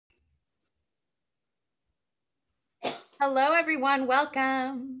Hello, everyone.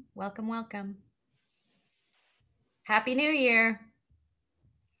 Welcome. Welcome, welcome. Happy New Year.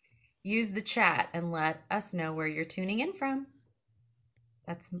 Use the chat and let us know where you're tuning in from.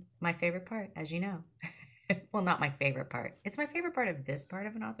 That's my favorite part, as you know. Well, not my favorite part. It's my favorite part of this part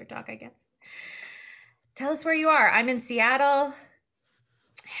of an author talk, I guess. Tell us where you are. I'm in Seattle.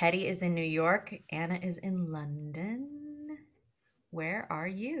 Hetty is in New York. Anna is in London. Where are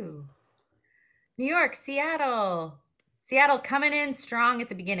you? New York, Seattle. Seattle coming in strong at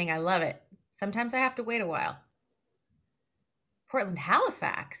the beginning. I love it. Sometimes I have to wait a while. Portland,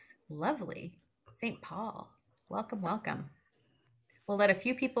 Halifax. Lovely. St. Paul. Welcome, welcome. We'll let a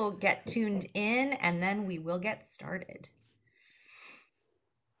few people get tuned in and then we will get started.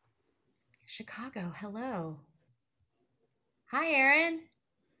 Chicago, hello. Hi, Erin.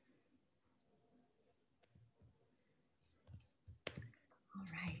 All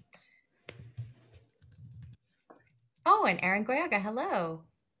right. Oh, and Erin Goyaga, hello.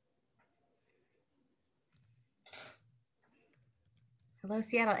 Hello,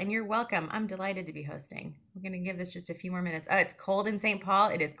 Seattle, and you're welcome. I'm delighted to be hosting. We're going to give this just a few more minutes. Oh, it's cold in St. Paul.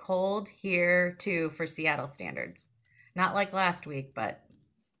 It is cold here, too, for Seattle standards. Not like last week, but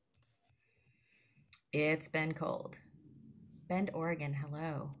it's been cold. Bend, Oregon,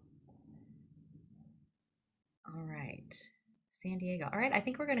 hello. All right. San Diego. All right, I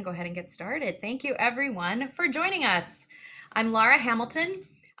think we're going to go ahead and get started. Thank you, everyone, for joining us. I'm Laura Hamilton.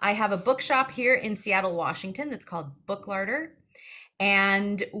 I have a bookshop here in Seattle, Washington that's called Book Larder.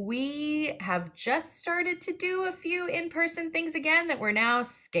 And we have just started to do a few in-person things again that we're now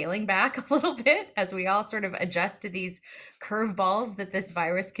scaling back a little bit as we all sort of adjust to these curveballs that this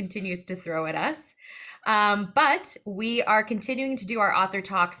virus continues to throw at us. But we are continuing to do our author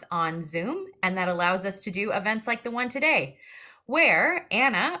talks on Zoom, and that allows us to do events like the one today, where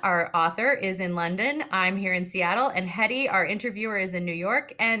Anna, our author, is in London, I'm here in Seattle, and Hetty, our interviewer, is in New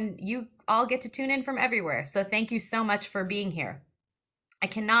York, and you all get to tune in from everywhere. So thank you so much for being here. I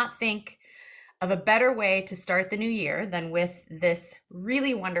cannot think of a better way to start the new year than with this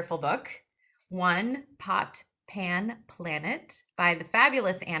really wonderful book, One Pot Pan Planet by the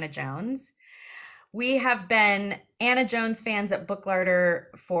fabulous Anna Jones. We have been Anna Jones fans at Book Larder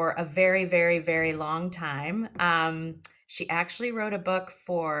for a very, very, very long time. She actually wrote a book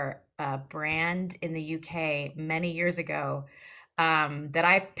for a brand in the UK many years ago that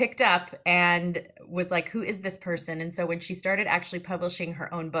I picked up and was like, who is this person? And so when she started actually publishing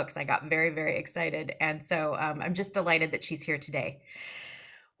her own books, I got very, very excited. And so I'm just delighted that she's here today.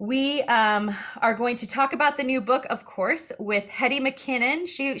 We are going to talk about the new book, of course, with Hetty McKinnon.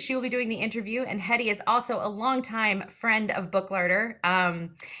 She will be doing the interview, and Hetty is also a longtime friend of Book Larder.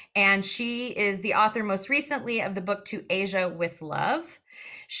 And she is the author most recently of the book To Asia with Love.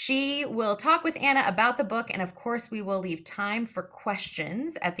 She will talk with Anna about the book, and of course, we will leave time for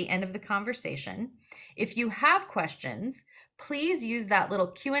questions at the end of the conversation. If you have questions, please use that little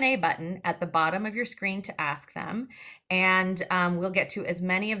Q&A button at the bottom of your screen to ask them, and we'll get to as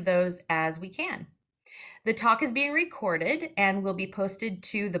many of those as we can. The talk is being recorded and will be posted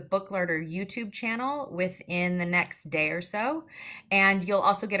to the Book Larder YouTube channel within the next day or so, and you'll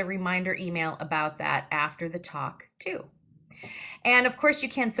also get a reminder email about that after the talk too. And of course, you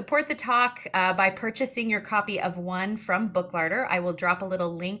can support the talk by purchasing your copy of One from Book Larder. I will drop a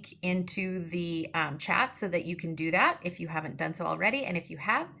little link into the chat so that you can do that if you haven't done so already. And if you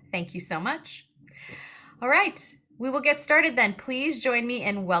have, thank you so much. All right, we will get started then. Please join me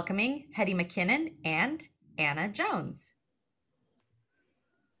in welcoming Hetty McKinnon and Anna Jones.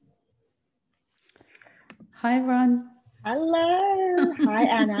 Hi, Ron. Hello. Hi,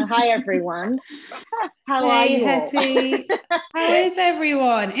 Anna. Hi, everyone. How are you all? Hetty. How is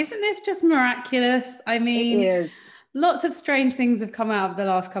everyone? Isn't this just miraculous? I mean, It is. Lots of strange things have come out of the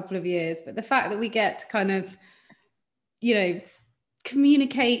last couple of years, but the fact that we get to kind of,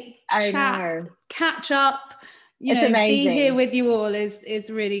 communicate, chat, catch up, be here with you all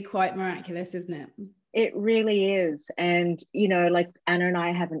is really quite miraculous, isn't it? It really is. And, like Anna and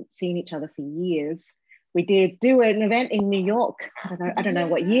I haven't seen each other for years. We did do an event in New York. I don't know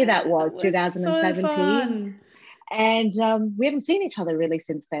what year that was, 2017. So fun. And we haven't seen each other really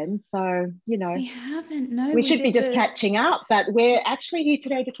since then. So, we haven't. No, we should be just catching up. But we're actually here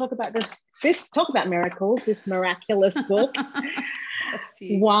today to talk about talk about miracles, this miraculous book.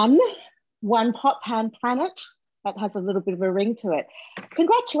 One Pot Pan Planet. That has a little bit of a ring to it.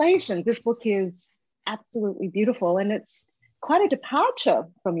 Congratulations. This book is absolutely beautiful. And it's quite a departure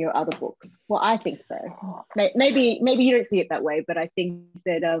from your other books. Well, I think so. Maybe you don't see it that way, but I think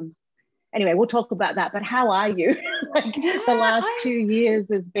that anyway, we'll talk about that. But how are you? The last 2 years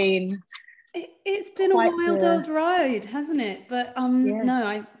has been It's been a wild old ride, hasn't it? But no,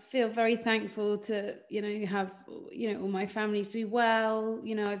 I feel very thankful to, have, all my family to be well.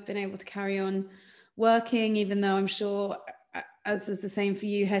 I've been able to carry on working, even though I'm sure, as was the same for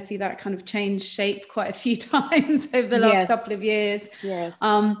you, Hetty, that kind of changed shape quite a few times over the last couple of years. Yes.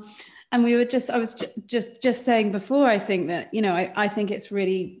 And I was just saying before, I think that, I think it's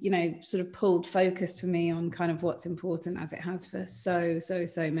really, sort of pulled focus for me on kind of what's important, as it has for so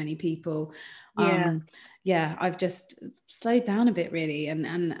many people. I've just slowed down a bit, really,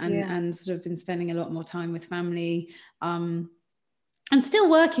 and sort of been spending a lot more time with family, and still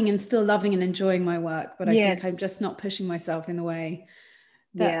working and still loving and enjoying my work. But I think I'm just not pushing myself in the way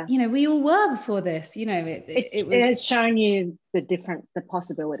that, we all were before this. It has shown you the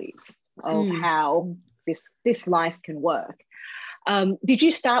possibilities of how this life can work. Did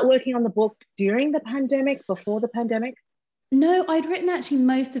you start working on the book during the pandemic, before the pandemic? No, I'd written actually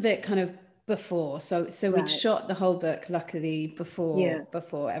most of it kind of before. So we'd shot the whole book, luckily,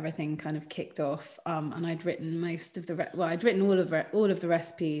 before everything kind of kicked off. And I'd written most of I'd written all of the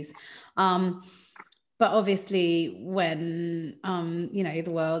recipes. But obviously when, the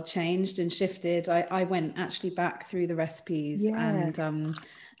world changed and shifted, I went actually back through the recipes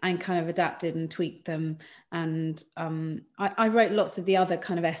and kind of adapted and tweaked them. And I wrote lots of the other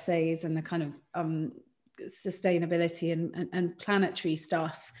kind of essays and the kind of sustainability and planetary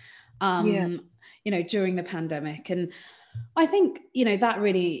stuff, during the pandemic. And I think, that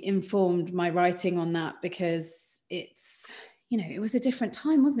really informed my writing on that, because it's, it was a different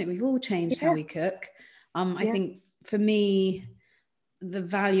time, wasn't it? We've all changed how we cook. I think for me, the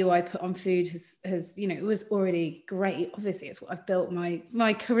value I put on food has it was already great. Obviously, it's what I've built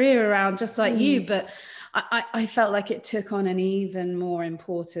my career around, just like you. But I felt like it took on an even more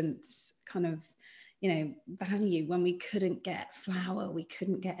important kind of, value when we couldn't get flour, we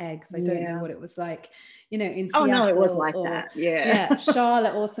couldn't get eggs. I don't know what it was like, in Seattle. Oh no, it was like that.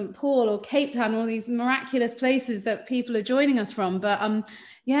 Charlotte or St. Paul or Cape Town, all these miraculous places that people are joining us from. But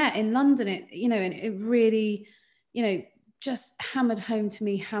in London, it and it really, just hammered home to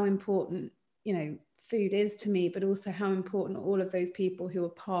me how important, food is to me, but also how important all of those people who are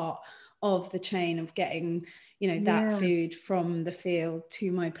part of the chain of getting, that food from the field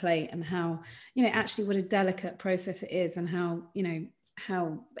to my plate, and how, actually what a delicate process it is, and how,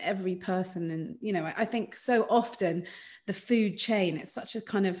 how every person, and, I think so often the food chain, it's such a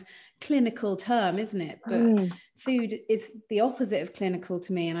kind of clinical term, isn't it? But food is the opposite of clinical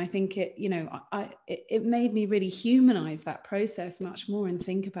to me. And I think it, it made me really humanize that process much more, and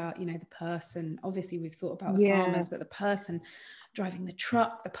think about, the person. Obviously we've thought about the farmers, but the person driving the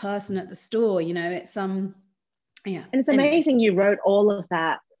truck, the person at the store, it's and it's amazing you wrote all of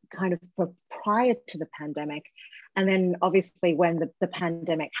that kind of prior to the pandemic, and then obviously when the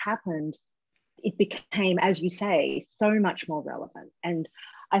pandemic happened, it became, as you say, so much more relevant. And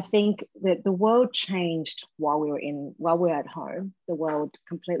I think that the world changed while we were at home. The world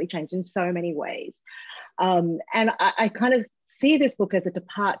completely changed in so many ways, and I kind of see this book as a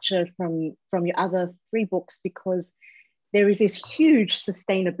departure from your other 3 books, because there is this huge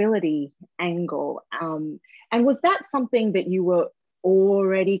sustainability angle. And was that something that you were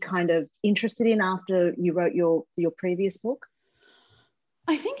already kind of interested in after you wrote your previous book?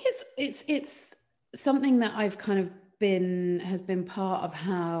 I think it's something that I've kind of has been part of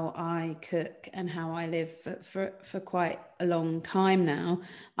how I cook and how I live for quite a long time now.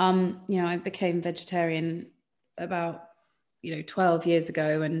 I became vegetarian about 12 years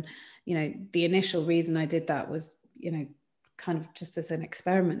ago, and the initial reason I did that was kind of just as an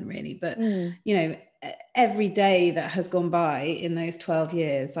experiment, really. But every day that has gone by in those 12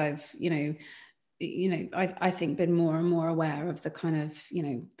 years, I've I think been more and more aware of the kind of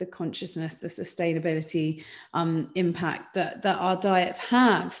the consciousness, the sustainability impact that our diets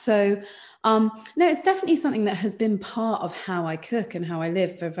have. So no, it's definitely something that has been part of how I cook and how I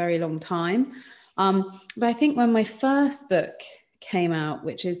live for a very long time. But I think when my first book came out,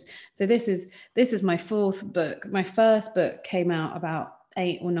 this is my 4th book. My first book came out about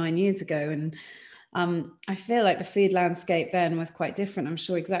 8 or 9 years ago, and I feel like the food landscape then was quite different. I'm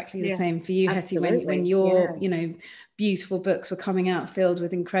sure exactly the same for you, Hetty, when your beautiful books were coming out filled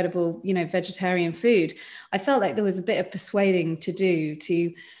with incredible vegetarian food. I felt like there was a bit of persuading to do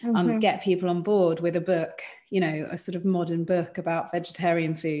to get people on board with a book, a sort of modern book about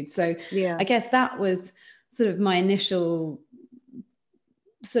vegetarian food. So I guess that was sort of my initial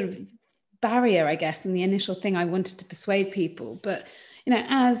sort of barrier, I guess, and the initial thing I wanted to persuade people. But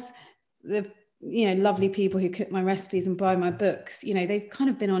as the lovely people who cook my recipes and buy my books, they've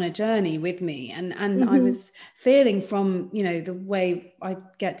kind of been on a journey with me, and I was feeling from the way I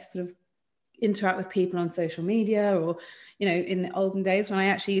get to sort of interact with people on social media, or, you know, in the olden days when I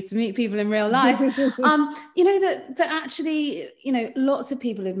actually used to meet people in real life, you know, that actually, you know, lots of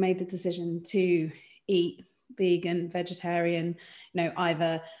people have made the decision to eat vegan, vegetarian, you know,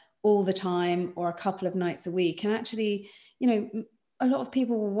 either all the time or a couple of nights a week. And actually, you know, a lot of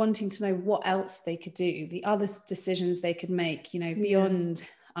people were wanting to know what else they could do, the other decisions they could make, you know, beyond,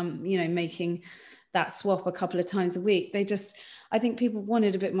 you know, making that swap a couple of times a week. I think people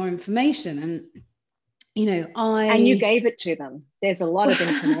wanted a bit more information. And, you know, And you gave it to them. There's a lot of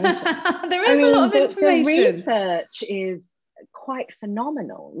information. There is a lot of information. The research is quite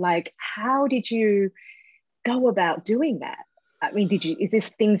phenomenal. Like, how did you go about doing that? I mean, is this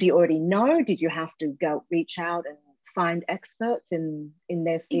things you already know? Did you have to go reach out and find experts in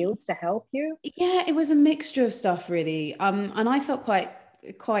their fields to help you? Yeah, it was a mixture of stuff, really. And I felt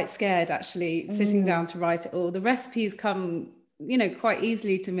quite scared, actually, sitting down to write it all. The recipes come, you know, quite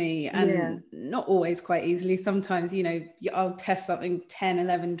easily to me, and not always quite easily. Sometimes, you know, I'll test something 10,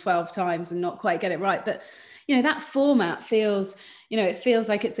 11, 12 times and not quite get it right. But, you know, that format feels, you know, it feels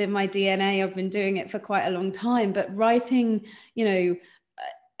like it's in my DNA. I've been doing it for quite a long time. But writing, you know,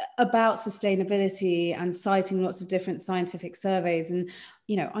 about sustainability and citing lots of different scientific surveys, and,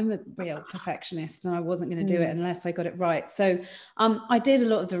 you know, I'm a real perfectionist, and I wasn't going to do it unless I got it right. So I did a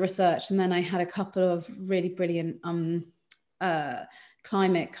lot of the research, and then I had a couple of really brilliant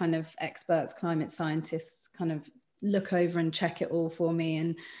climate kind of experts, climate scientists, kind of look over and check it all for me,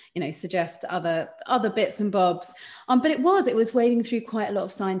 and, you know, suggest other bits and bobs. But it was wading through quite a lot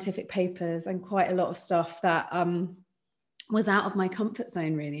of scientific papers and quite a lot of stuff that was out of my comfort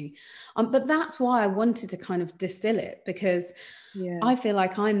zone, really. But that's why I wanted to kind of distill it, because I feel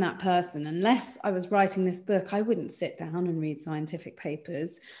like I'm that person. Unless I was writing this book, I wouldn't sit down and read scientific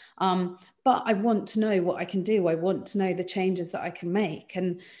papers. But I want to know what I can do. I want to know the changes that I can make.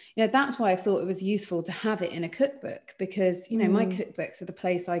 And, you know, that's why I thought it was useful to have it in a cookbook, because, you know, my cookbooks are the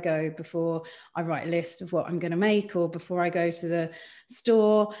place I go before I write a list of what I'm going to make, or before I go to the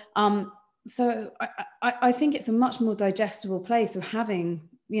store. So I think it's a much more digestible place of having,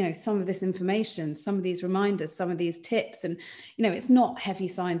 you know, some of this information, some of these reminders, some of these tips. And, you know, it's not heavy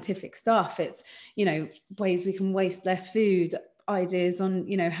scientific stuff. It's, you know, ways we can waste less food, ideas on,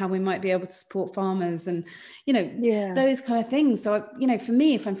 you know, how we might be able to support farmers, and, you know, those kind of things. So, you know, for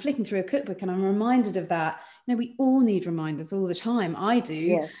me, if I'm flicking through a cookbook and I'm reminded of that, you know, we all need reminders all the time. I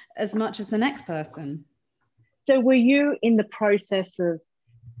do as much as the next person. So were you in the process of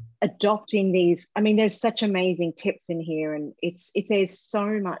adopting these? I mean, there's such amazing tips in here, and there's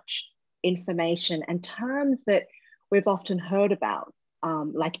so much information and terms that we've often heard about,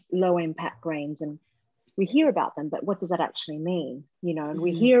 like low impact grains, and we hear about them, but what does that actually mean? You know, and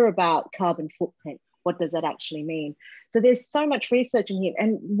we hear about carbon footprint. What does that actually mean? So there's so much research in here.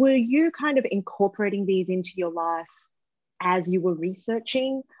 And were you kind of incorporating these into your life as you were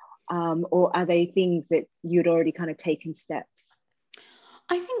researching, or are they things that you'd already kind of taken steps?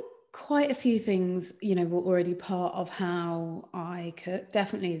 I think quite a few things, you know, were already part of how I cook.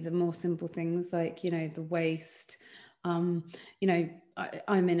 Definitely the more simple things, like, you know, the waste. You know,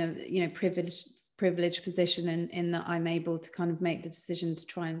 I'm in a, you know, privileged position in that I'm able to kind of make the decision to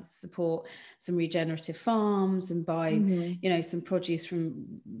try and support some regenerative farms and buy, you know, some produce from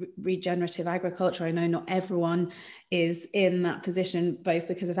regenerative agriculture. I know not everyone is in that position, both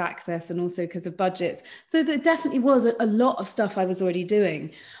because of access and also because of budgets. So there definitely was a lot of stuff I was already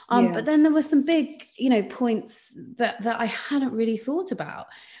doing. But then there were some big, you know, points that I hadn't really thought about.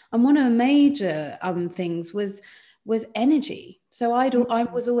 And one of the major things was energy. So I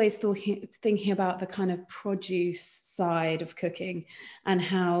was always thinking about the kind of produce side of cooking, and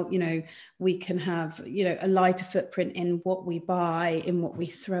how, you know, we can have, you know, a lighter footprint in what we buy, in what we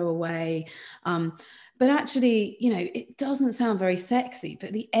throw away. But actually, you know, it doesn't sound very sexy,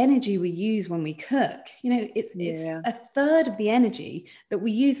 but the energy we use when we cook, you know, it's a third of the energy that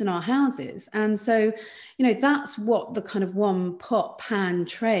we use in our houses. And so, you know, that's what the kind of one pot pan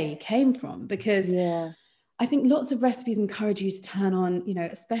tray came from, because I think lots of recipes encourage you to turn on, you know,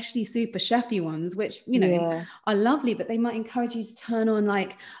 especially super chefy ones, which, you know, are lovely, but they might encourage you to turn on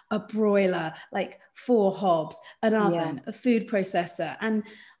like a broiler, like 4 hobs, an oven, a food processor. And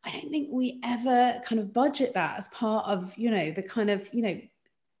I don't think we ever kind of budget that as part of, you know, the kind of, you know,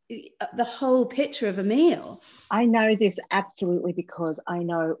 the whole picture of a meal. I know this absolutely, because I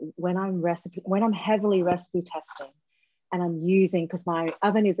know when I'm heavily recipe testing, and I'm using, because my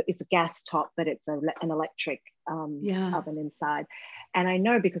oven is a gas top, but it's an electric oven inside. And I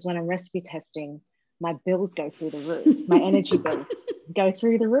know, because when I'm recipe testing, my bills go through the roof. My energy bills go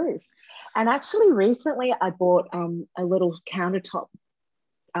through the roof. And actually recently I bought a little countertop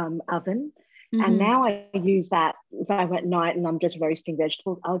oven, And now I use that if I'm at night and I'm just roasting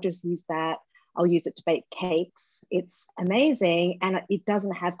vegetables, I'll just use that. I'll use it to bake cakes. It's amazing. And it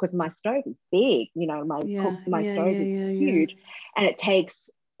doesn't have, because my stove is big, you know, my stove is huge. And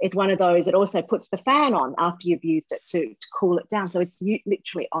it's one of those, it also puts the fan on after you've used it to cool it down. So it's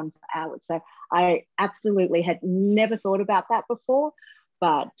literally on for hours. So I absolutely had never thought about that before,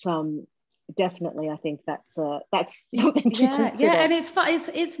 but definitely I think that's something to consider. And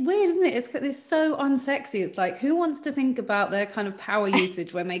it's weird, isn't it? It's so unsexy. It's like, who wants to think about their kind of power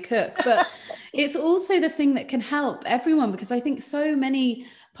usage when they cook? But it's also the thing that can help everyone, because I think so many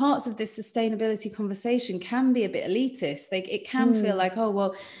parts of this sustainability conversation can be a bit elitist. It can feel like, oh,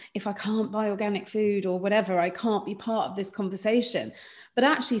 well, if I can't buy organic food or whatever, I can't be part of this conversation. But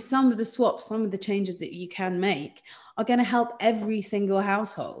actually, some of the swaps, some of the changes that you can make are going to help every single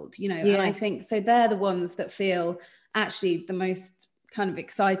household, you know. And I think so they're the ones that feel actually the most kind of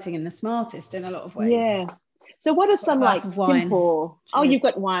exciting and the smartest in a lot of ways. So what are some like simple? Oh, you've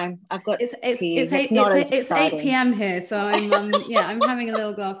got wine. I've got tea. It's 8 p.m. here, so I'm I'm having a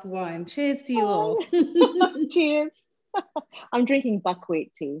little glass of wine. Cheers to you all. Cheers. I'm drinking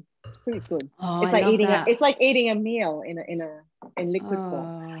buckwheat tea. It's pretty good. Oh, it's like eating a meal in liquid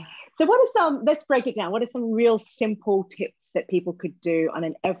form. So let's break it down. What are some real simple tips that people could do on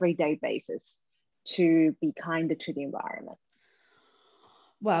an everyday basis to be kinder to the environment?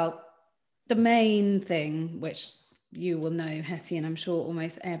 Well, the main thing, which you will know, Hetty, and I'm sure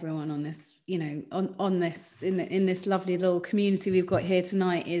almost everyone on this, you know, on this in this lovely little community we've got here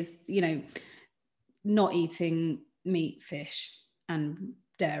tonight, is, you know, not eating meat, fish, and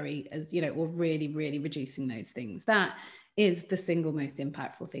dairy, as you know, or really, really reducing those things. That is the single most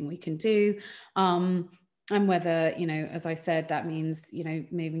impactful thing we can do. And whether, you know, as I said, that means, you know,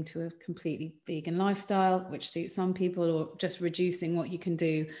 moving to a completely vegan lifestyle, which suits some people, or just reducing what you can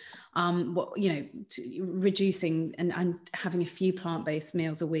do, reducing and having a few plant-based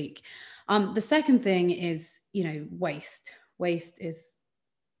meals a week. The second thing is, you know, waste. Waste is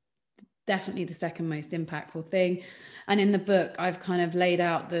definitely the second most impactful thing. And in the book, I've kind of laid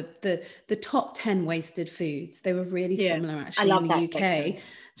out the top 10 wasted foods. They were really similar actually in the UK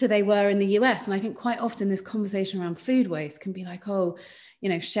to they were in the US. And I think quite often this conversation around food waste can be like, oh, you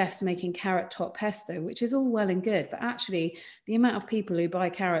know, chefs making carrot top pesto, which is all well and good, but actually the amount of people who buy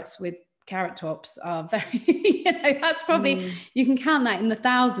carrots with carrot tops are very, you know, that's probably, you can count that in the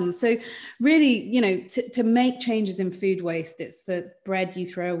thousands. So really, you know, to make changes in food waste, it's the bread you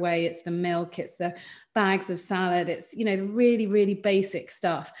throw away, it's the milk, it's the bags of salad, it's, you know, the really, really basic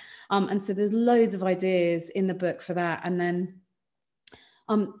stuff. And so there's loads of ideas in the book for that. And then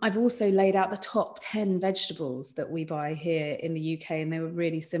I've also laid out the top 10 vegetables that we buy here in the UK, and they were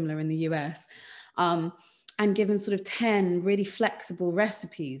really similar in the US. And given sort of 10 really flexible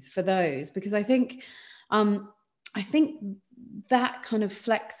recipes for those, because I think that kind of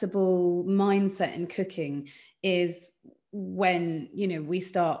flexible mindset in cooking is when, you know, we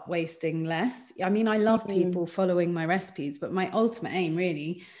start wasting less. I mean, I love people following my recipes, but my ultimate aim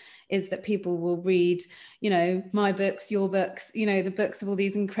really is that people will read, you know, my books, your books, you know, the books of all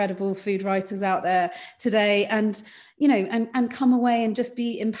these incredible food writers out there today, and, you know, and come away and just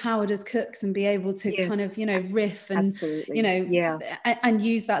be empowered as cooks and be able to kind of, you know, riff and, you know, and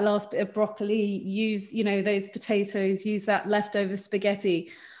use that last bit of broccoli, use, you know, those potatoes, use that leftover spaghetti.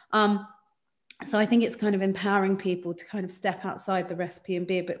 So I think it's kind of empowering people to kind of step outside the recipe and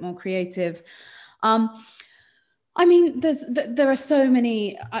be a bit more creative. I mean, there are so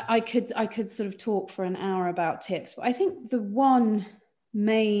many. I could sort of talk for an hour about tips, but I think the one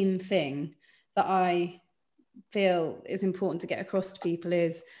main thing that I feel is important to get across to people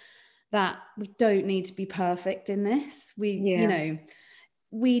is that we don't need to be perfect in this. You know,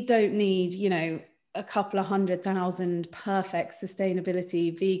 we don't need, you know, a couple of 100,000 perfect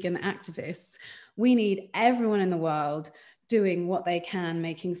sustainability vegan activists. We need everyone in the world doing what they can,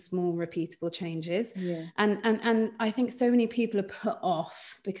 making small repeatable changes. And I think so many people are put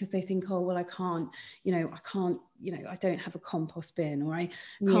off because they think, oh, well, I can't, I don't have a compost bin, or I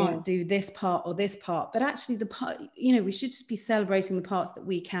can't do this part or this part. But actually the part, you know, we should just be celebrating the parts that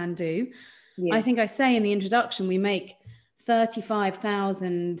we can do. I think I say in the introduction, we make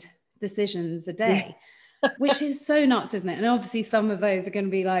 35,000 decisions a day, which is so nuts, isn't it? And obviously some of those are going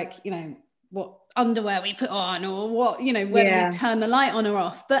to be like, you know, what underwear we put on, or what, you know, whether we turn the light on or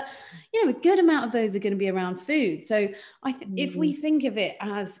off. But, you know, a good amount of those are going to be around food. So I think if we think of it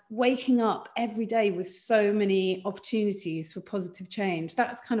as waking up every day with so many opportunities for positive change,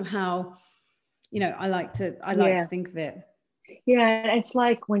 that's kind of how, you know, I like to think of it. Yeah, it's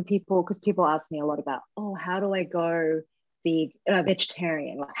like when because people ask me a lot about, oh, how do I go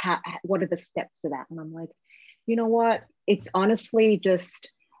vegetarian? Like, what are the steps to that? And I'm like, you know what? It's honestly just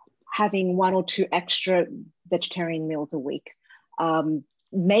having 1 or 2 extra vegetarian meals a week.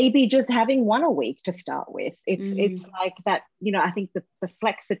 Maybe just having 1 a week to start with. It's like that, you know, I think the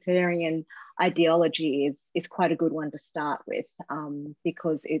flexitarian ideology is quite a good one to start with,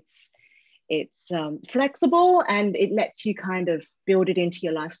 because it's flexible, and it lets you kind of build it into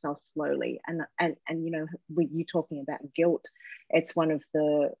your lifestyle slowly. And you know, with you talking about guilt, it's one of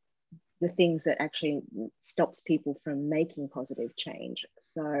the things that actually stops people from making positive change.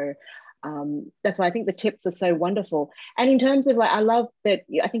 So that's why I think the tips are so wonderful. And in terms of, like, I love that,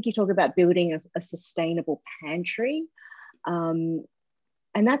 I think you talk about building a sustainable pantry. And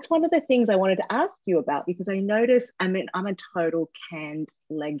that's one of the things I wanted to ask you about, because I noticed, I mean, I'm a total canned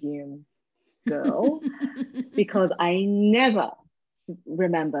legume girl because I never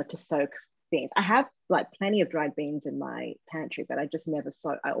remember to soak beans. I have like plenty of dried beans in my pantry, but I just never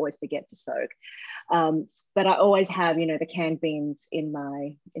soak. I always forget to soak. But I always have, you know, the canned beans in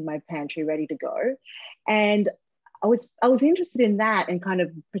my pantry ready to go. And I was interested in that, and kind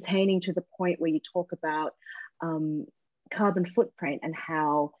of pertaining to the point where you talk about carbon footprint, and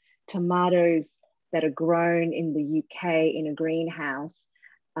how tomatoes that are grown in the UK in a greenhouse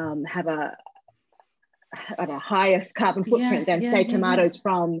have a higher carbon footprint than say tomatoes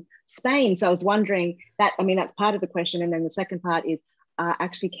from Spain. So I was wondering that, I mean, that's part of the question. And then the second part is, are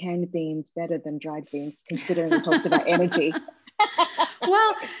actually canned beans better than dried beans, considering we talked about energy?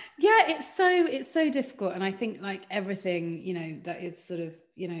 Well, yeah, it's so difficult. And I think, like everything, you know, that is sort of,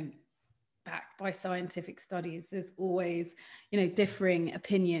 you know, backed by scientific studies, there's always, you know, differing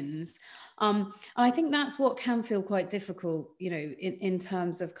opinions. And I think that's what can feel quite difficult, you know, in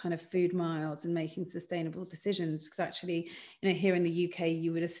terms of kind of food miles and making sustainable decisions, because actually, you know, here in the UK,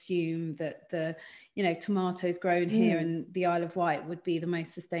 you would assume that the, you know, tomatoes grown here in the Isle of Wight would be the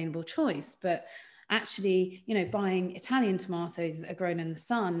most sustainable choice. But actually, you know, buying Italian tomatoes that are grown in the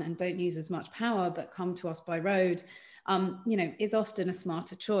sun and don't use as much power, but come to us by road, you know, is often a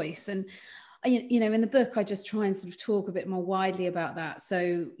smarter choice. And, you know, in the book, I just try and sort of talk a bit more widely about that.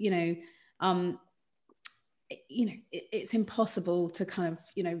 So, you know, it's impossible to kind of,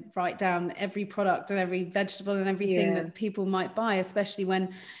 you know, write down every product and every vegetable and everything that people might buy, especially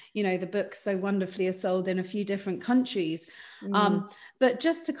when, you know, the books so wonderfully are sold in a few different countries. But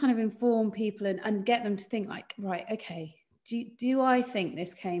just to kind of inform people and get them to think, like, right, okay, do I think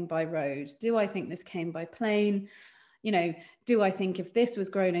this came by road? Do I think this came by plane? You know, do I think if this was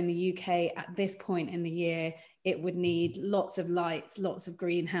grown in the UK at this point in the year, it would need lots of lights, lots of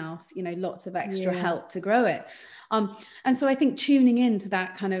greenhouse, you know, lots of extra help to grow it. And so I think tuning into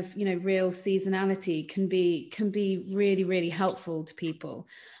that kind of, you know, real seasonality can be really, really helpful to people.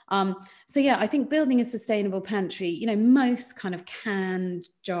 So yeah, I think building a sustainable pantry, you know, most kind of canned,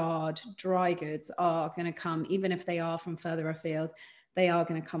 jarred, dry goods are going to come, even if they are from further afield, they are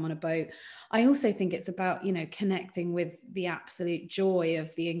going to come on a boat. I also think it's about, you know, connecting with the absolute joy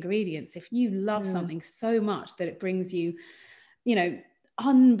of the ingredients. If you love something so much that it brings you, you know,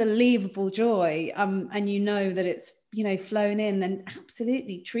 unbelievable joy, and you know that it's, you know, flown in, then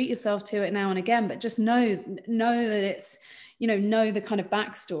absolutely treat yourself to it now and again, but just know that it's, you know the kind of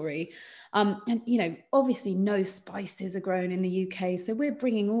backstory. And, you know, obviously no spices are grown in the UK. So we're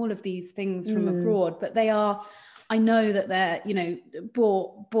bringing all of these things from abroad, but they are, I know that they're, you know,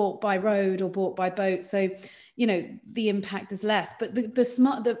 bought by road or bought by boat. So, you know, the impact is less. But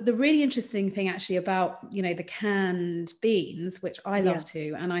the really interesting thing actually about, you know, the canned beans, which I love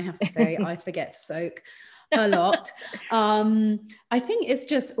too, and I have to say I forget to soak a lot. I think it's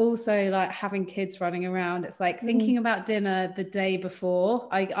just also like having kids running around. It's like thinking about dinner the day before.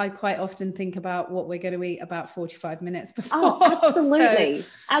 I quite often think about what we're going to eat about 45 minutes before. Oh, absolutely.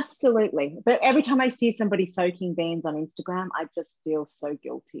 Absolutely. But every time I see somebody soaking beans on Instagram, I just feel so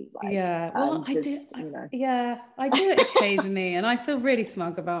guilty. Like, well, I do. I do it occasionally, and I feel really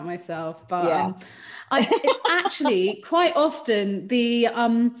smug about myself. But actually, quite often the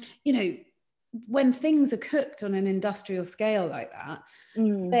you know, when things are cooked on an industrial scale like that,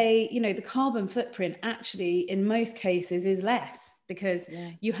 they, you know, the carbon footprint actually in most cases is less, because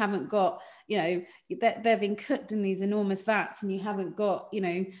you haven't got, you know, they've been cooked in these enormous vats, and you haven't got, you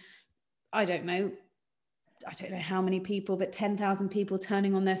know, I don't know how many people, but 10,000 people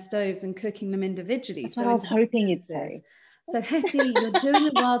turning on their stoves and cooking them individually. That's what I was hoping you'd say. So Hetty, you're doing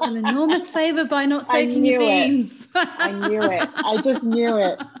the world an enormous favor by not soaking your beans. I knew it. I just knew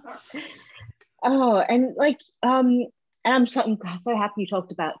it. Oh, and like, and I'm so happy you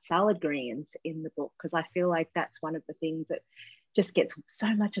talked about salad greens in the book, because I feel like that's one of the things that just gets,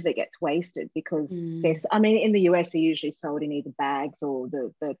 so much of it gets wasted because there's, I mean, in the US, they're usually sold in either bags or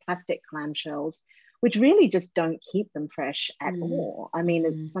the plastic clamshells, which really just don't keep them fresh at all. I mean,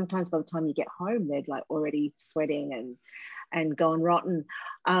 it's, sometimes by the time you get home, they're like already sweating and gone rotten.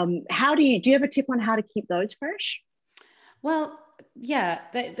 How do you have a tip on how to keep those fresh? Well, yeah,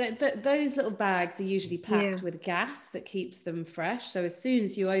 those little bags are usually packed with gas that keeps them fresh. So as soon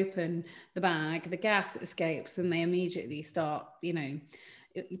as you open the bag, the gas escapes and they immediately start, you know,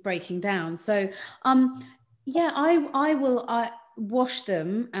 breaking down. So, yeah, I will wash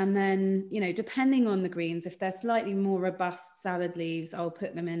them, and then, you know, depending on the greens, if they're slightly more robust salad leaves, I'll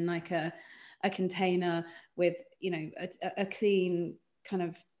put them in like a container with, you know, a clean kind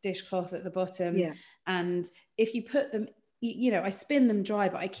of dishcloth at the bottom. Yeah. And if you put them, you know, I spin them dry,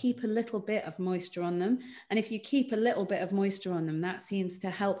 but I keep a little bit of moisture on them. And if you keep a little bit of moisture on them, that seems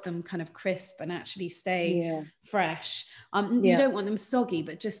to help them kind of crisp and actually stay fresh. You don't want them soggy,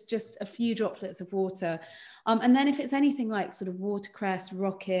 but just a few droplets of water. And then if it's anything like sort of watercress,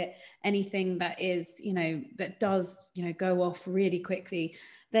 rocket, anything that is, you know, that does, you know, go off really quickly,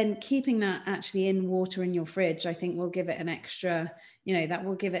 then keeping that actually in water in your fridge, I think will give it an extra, you know, that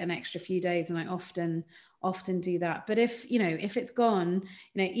will give it an extra few days. And I often do that. But if, you know, if it's gone,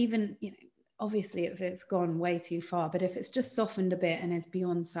 you know, even, you know, obviously if it's gone way too far, but if it's just softened a bit and is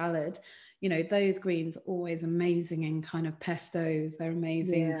beyond salad, you know, those greens are always amazing in kind of pestos. They're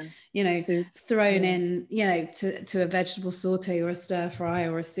amazing, you know, soups, thrown in, you know, to a vegetable saute or a stir fry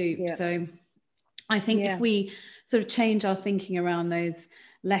or a soup. So I think if we sort of change our thinking around those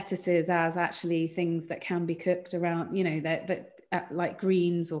lettuces as actually things that can be cooked around, you know, that like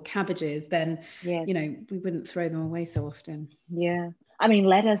greens or cabbages, then, you know, we wouldn't throw them away so often. Yeah. I mean,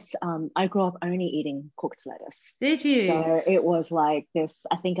 lettuce, I grew up only eating cooked lettuce. Did you? So it was like this,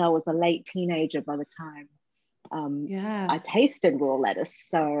 I think I was a late teenager by the time I tasted raw lettuce.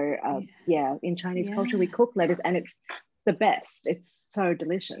 So in Chinese culture, we cook lettuce and it's the best. It's so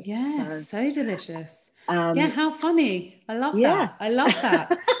delicious. Yeah, so delicious. How funny. I love that. I love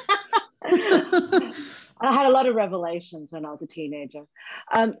that. I had a lot of revelations when I was a teenager.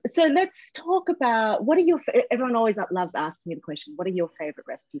 So let's talk about, what are everyone always loves asking me the question, what are your favorite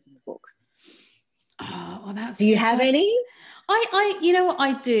recipes in the book? Oh, well, that's. Do you have any? You know what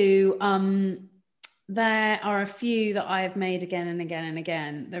I do? There are a few that I've made again and again and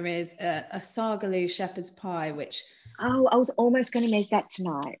again. There is a sagaloo shepherd's pie, which. Oh, I was almost going to make that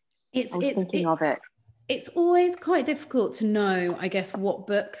tonight. I was thinking of it. It's always quite difficult to know, I guess, what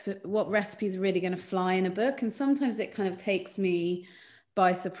recipes are really going to fly in a book. And sometimes it kind of takes me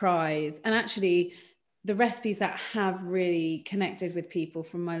by surprise. And actually, the recipes that have really connected with people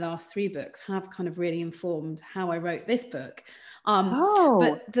from my last 3 books have kind of really informed how I wrote this book.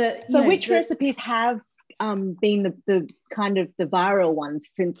 Which recipes have been the kind of the viral ones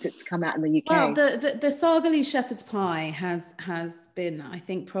since it's come out in the UK? Well, the sagaloo shepherd's pie has been, I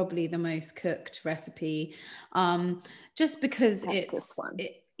think, probably the most cooked recipe, just because it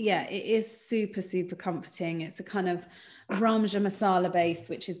is super, super comforting. It's a kind of ramja masala base,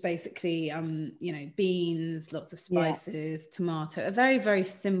 which is basically you know, beans, lots of spices, tomato, a very, very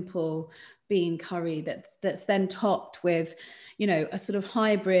simple bean curry that's then topped with, you know, a sort of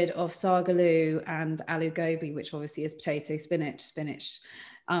hybrid of sagaloo and aloo gobi, which obviously is potato, spinach,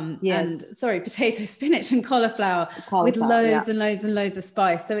 potato, spinach and cauliflower with loads and loads and loads of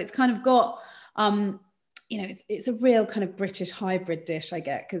spice. So it's kind of got, you know, it's a real kind of British hybrid dish, I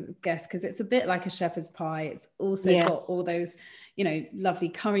guess, because it's a bit like a shepherd's pie. It's also got all those, you know, lovely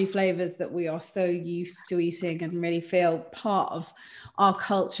curry flavors that we are so used to eating and really feel part of our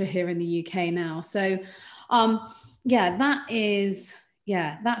culture here in the UK now. So that's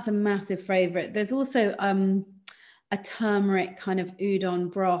a massive favorite. There's also a turmeric kind of udon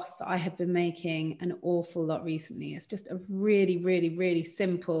broth that I have been making an awful lot recently. It's just a really, really, really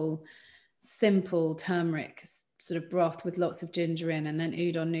simple turmeric sort of broth with lots of ginger in, and then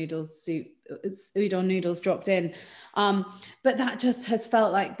udon noodles dropped in. But that just has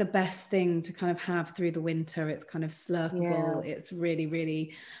felt like the best thing to kind of have through the winter. It's kind of slurpable. It's really,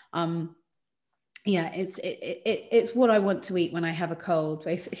 really, it's what I want to eat when I have a cold.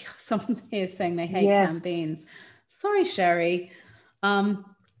 Basically, someone's here saying they hate canned beans. Sorry, Sherry.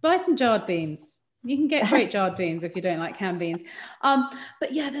 Buy some jarred beans. You can get great jarred beans if you don't like canned beans.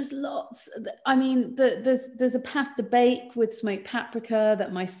 But yeah, there's lots. I mean, there's a pasta bake with smoked paprika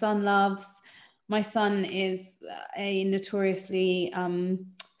that my son loves. My son is a notoriously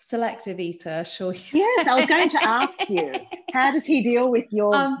selective eater, shall you say. I was going to ask you, how does he deal with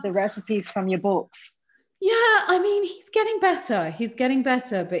the recipes from your books? Yeah, I mean, he's getting better. He's getting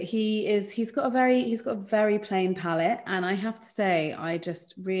better, but he's got a very plain palate. And I have to say, I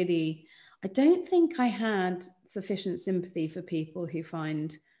don't think I had sufficient sympathy for people who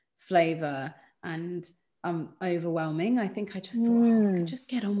find flavor and overwhelming. I think I just thought, I could just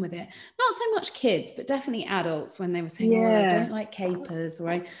get on with it. Not so much kids, but definitely adults when they were saying, oh, well, I don't like capers,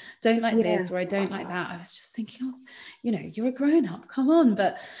 or I don't like this, or I don't like that. I was just thinking, oh, you're a grown up, come on.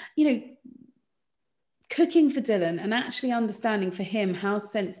 But, cooking for Dylan and actually understanding for him how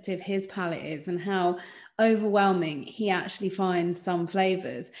sensitive his palate is and how overwhelming he actually finds some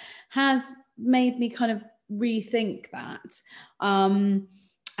flavors has made me kind of rethink that.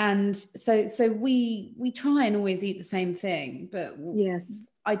 And so we try and always eat the same thing, but yes,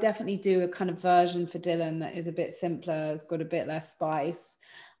 I definitely do a kind of version for Dylan that is a bit simpler, has got a bit less spice.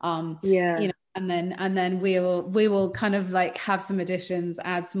 And then we will kind of like have some additions,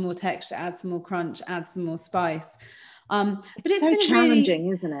 add some more texture, add some more crunch, add some more spice. But it's so been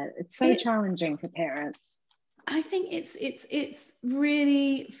challenging, isn't it? It's so challenging for parents. I think it's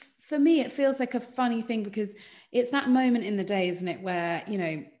really, for me, it feels like a funny thing because it's that moment in the day, isn't it, where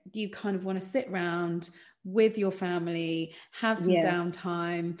you kind of want to sit around with your family, have some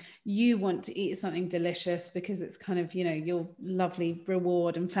downtime. You want to eat something delicious because it's kind of your lovely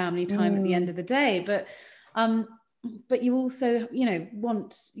reward and family time at the end of the day. But you also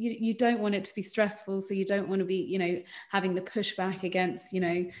you don't want it to be stressful, so you don't want to be having the pushback against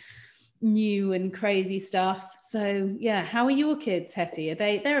new and crazy stuff. So yeah, how are your kids, Hetty?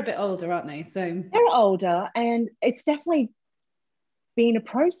 They're a bit older, aren't they? So they're older, and it's definitely been a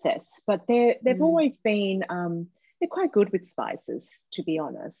process, but they've always been they're quite good with spices, to be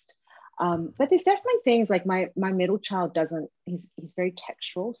honest. But there's definitely things like my middle child he's very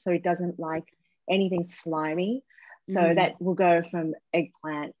textural, so he doesn't like anything slimy. So that will go from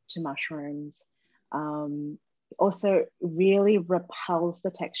eggplant to mushrooms. Also really repels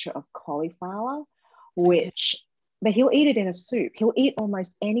the texture of cauliflower, but he'll eat it in a soup. He'll eat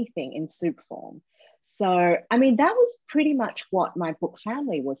almost anything in soup form. So, I mean, that was pretty much what my book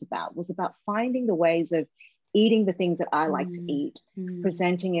family was about finding the ways of eating the things that I like to eat,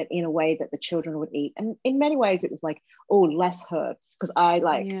 presenting it in a way that the children would eat. And in many ways, it was like, oh, less herbs, because I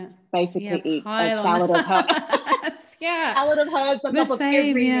basically eat a salad of herbs. Salad of herbs on top of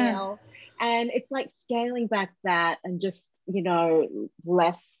every meal. And it's like scaling back that and just,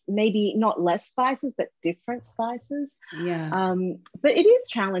 less, maybe not less spices, but different spices. But it is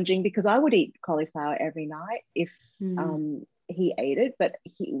challenging because I would eat cauliflower every night if he ate it, but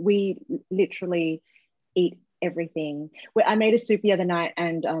we literally eat everything. I made a soup the other night,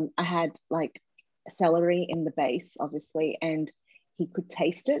 and I had like celery in the base, obviously, and he could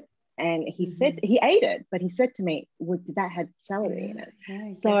taste it. And he said he ate it, but he said to me, that had celery in it.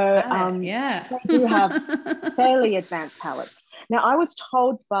 They do have fairly advanced palates. Now, I was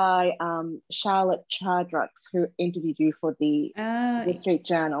told by Charlotte Chardrux, who interviewed you for the Street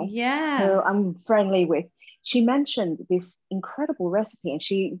Journal, who I'm friendly with. She mentioned this incredible recipe, and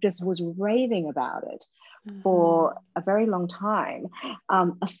she just was raving about it for a very long time.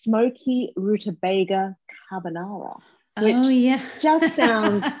 A smoky rutabaga carbonara. Which just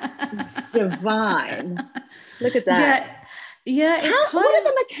sounds divine. Look at that. Yeah. What are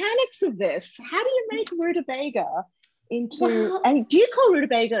the mechanics of this? How do you make rutabaga into? And do you call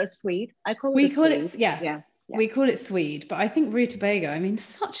rutabaga a swede? I call it. We call it swede, but I think rutabaga, I mean,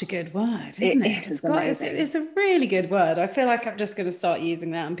 such a good word, isn't it? It's a really good word. I feel like I'm just going to start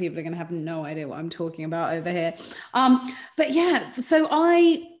using that, and people are going to have no idea what I'm talking about over here. But yeah, so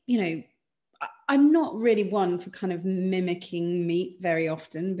I'm not really one for kind of mimicking meat very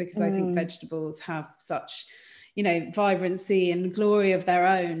often, because I think vegetables have such, vibrancy and glory of their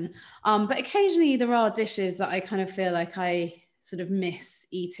own. But occasionally there are dishes that I kind of feel like I sort of miss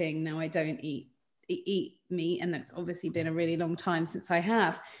eating. Now I don't eat meat, and it's obviously been a really long time since I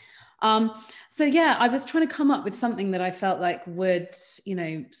have. So yeah, I was trying to come up with something that I felt like would,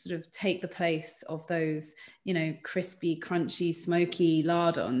 sort of take the place of those, crispy, crunchy, smoky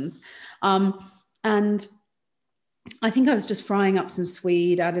lardons. And I think I was just frying up some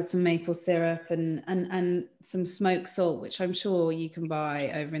swede, added some maple syrup and some smoked salt, which I'm sure you can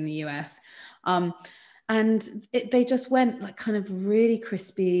buy over in the US. And they just went like kind of really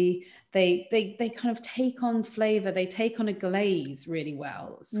crispy. They kind of take on flavor. They take on a glaze really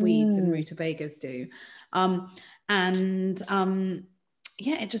well. Swedes and rutabagas do.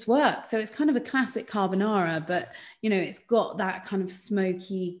 It just works. So it's kind of a classic carbonara, but it's got that kind of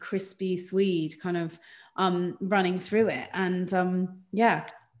smoky, crispy swede kind of running through it. And it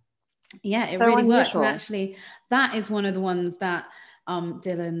really works. And actually, that is one of the ones that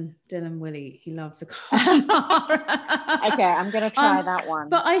Dylan will eat. He loves a carbonara. Okay, I'm going to try that one.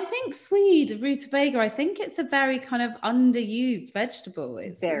 But I think swede, rutabaga, I think it's a very kind of underused vegetable.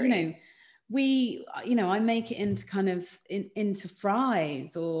 It's, very. I make it into kind of into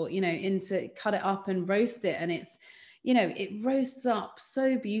fries, or, into cut it up and roast it. And it's, it roasts up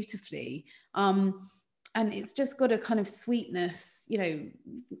so beautifully. And it's just got a kind of sweetness,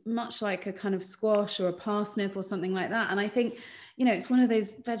 much like a kind of squash or a parsnip or something like that. And I think, it's one of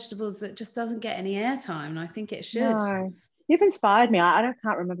those vegetables that just doesn't get any airtime. And I think it should. No. You've inspired me. I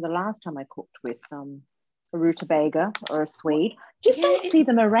can't remember the last time I cooked with a rutabaga or a swede. Just don't see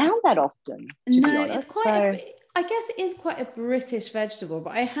them around that often. No, it's quite I guess it is quite a British vegetable,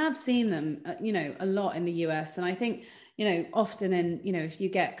 but I have seen them, a lot in the US. And I think, often in, if you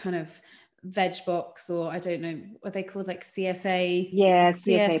get kind of veg box, or I don't know what they called, like CSA. Yeah,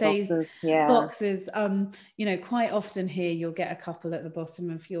 CSA boxes. Yeah. Boxes. Quite often here you'll get a couple at the bottom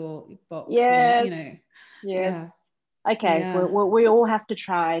of your box. Yes. And, yeah. Okay. Yeah. We all have to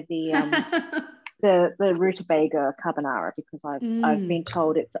try the the rutabaga carbonara, because I've been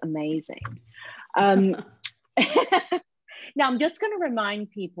told it's amazing. Now I'm just going to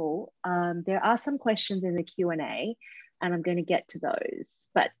remind people, there are some questions in the Q&A, and I'm going to get to those.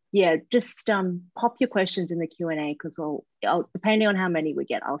 But yeah, just pop your questions in the Q&A, because I'll depending on how many we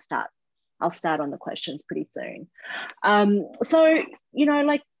get, I'll start on the questions pretty soon. So,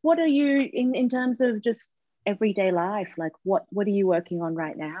 like, what are you in terms of just everyday life? Like, what are you working on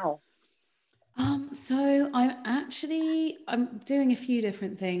right now? So I'm doing a few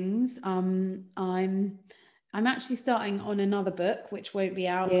different things. I'm actually starting on another book, which won't be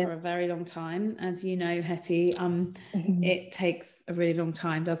out for a very long time. As you know, Hetty, it takes a really long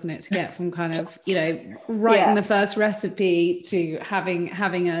time, doesn't it, to get from kind of, writing the first recipe to having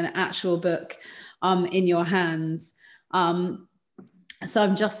an actual book in your hands. So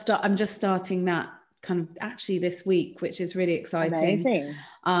I'm just starting that kind of actually this week, which is really exciting. Amazing.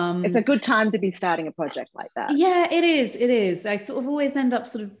 It's a good time to be starting a project like that. Yeah, it is. I sort of always end up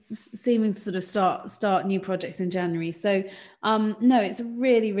sort of seeming to sort of start new projects in January. So no, it's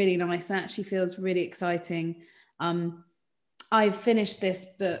really, really nice. It actually feels really exciting. I finished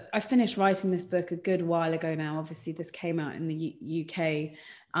writing this book a good while ago now. Obviously this came out in the UK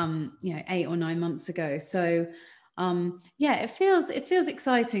 8 or 9 months ago. So it feels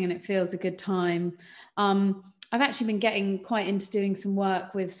exciting, and it feels a good time. I've actually been getting quite into doing some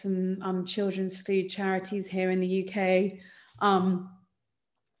work with some children's food charities here in the UK,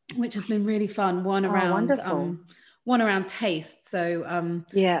 which has been really fun. One around taste. So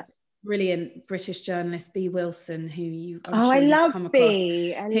brilliant British journalist Bea Wilson, who you've come across.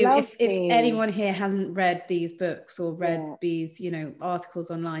 If anyone here hasn't read Bea's books or read Bea's articles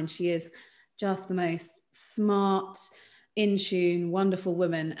online, she is just the most smart, in tune, wonderful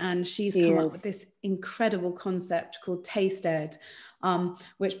woman, and she's come up with this incredible concept called Taste Ed,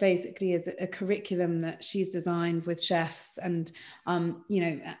 which basically is a curriculum that she's designed with chefs and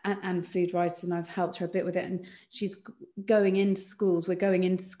and food writers, and I've helped her a bit with it. And she's going into schools. We're going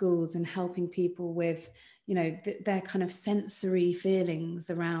into schools and helping people with their kind of sensory feelings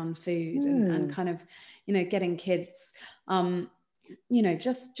around food, and kind of getting kids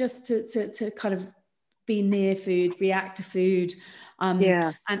just to kind of be near food, react to food,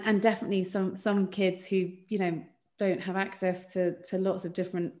 and definitely some kids who don't have access to lots of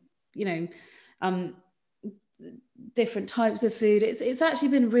different different types of food. It's actually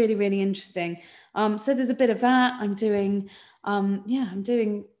been really, really interesting. So there's a bit of that. I'm doing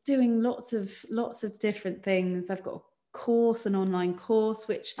lots of different things. I've got an online course,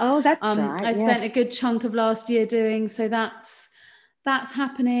 which I spent a good chunk of last year doing. So that's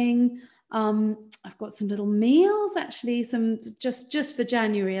happening. I've got some little meals, actually, some just for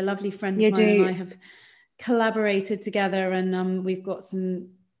January. A lovely friend of mine and I have collaborated together, and we've got some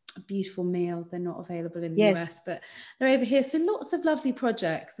beautiful meals. They're not available in the US, but they're over here. So lots of lovely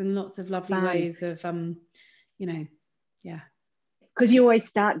projects and lots of lovely ways of because you always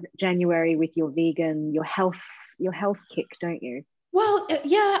start January with your vegan, your health kick, don't you? Well,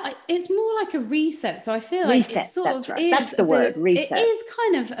 it's more like a reset. So I feel like it sort of is. That's the word, reset. It is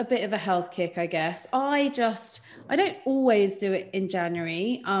kind of a bit of a health kick, I guess. I don't always do it in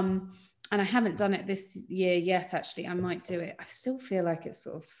January. And I haven't done it this year yet, actually. I might do it. I still feel like it's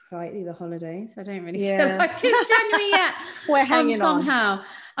sort of slightly the holidays. I don't really feel like it's January yet. We're hanging somehow.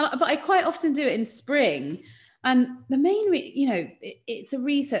 But I quite often do it in spring. And the main, it's a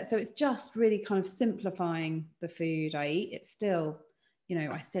reset. So it's just really kind of simplifying the food I eat. It's still,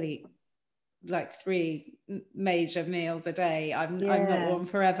 I still eat like 3 major meals a day. I'm not one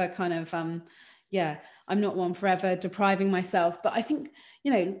forever kind of, I'm not one forever depriving myself. But I think,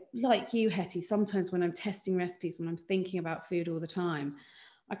 you know, like you, Hetty, sometimes when I'm testing recipes, when I'm thinking about food all the time,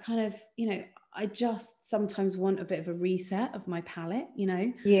 I kind of, you know, I just sometimes want a bit of a reset of my palate, you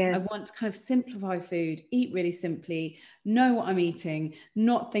know. I want to kind of simplify food, eat really simply, know what I'm eating,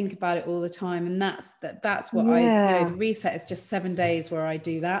 not think about it all the time. And that's what I, you know, the reset is just 7 days where I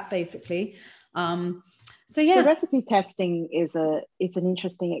do that basically. So yeah. The recipe testing it's an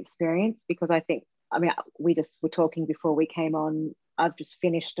interesting experience, because I think, I mean, we just were talking before we came on. I've just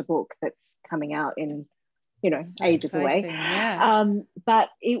finished a book that's coming out in, you know, so ages away. Yeah. But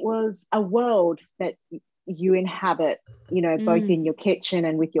it was a world that you inhabit, you know, both in your kitchen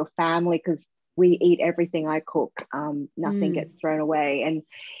and with your family, because we eat everything I cook. Nothing gets thrown away. And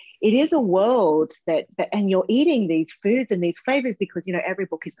it is a world that and you're eating these foods and these flavors because, you know, every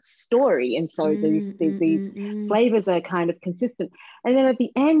book is a story. And so these flavors are kind of consistent. And then at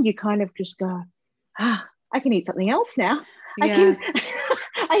the end, you kind of just go, I can eat something else now. Yeah.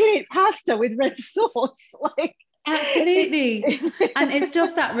 I can eat pasta with red sauce. Like, absolutely. And it's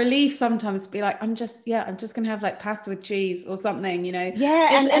just that relief sometimes to be like, I'm just gonna have like pasta with cheese or something, you know.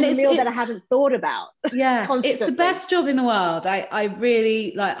 And a meal that I haven't thought about. It's the best job in the world. I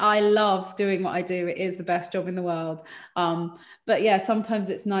really like, I love doing what I do. It is the best job in the world. But yeah, sometimes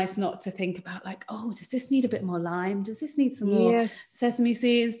it's nice not to think about like, oh, does this need a bit more lime? Does this need some more sesame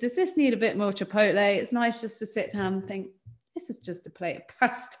seeds? Does this need a bit more chipotle? It's nice just to sit down and think, this is just a plate of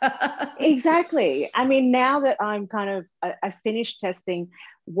pasta. Exactly. I mean, now that I'm kind of, I finished testing,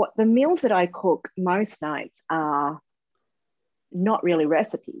 what the meals that I cook most nights are not really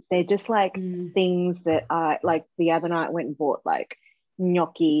recipes. They're just like things that I, like the other night went and bought like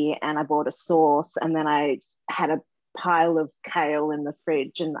gnocchi, and I bought a sauce, and then I had a pile of kale in the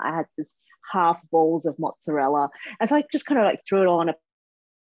fridge, and I had this half balls of mozzarella. And so I just kind of like threw it all on a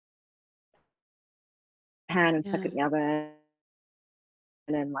pan and stuck it in the oven.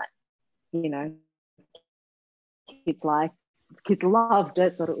 And then, like, you know, kids loved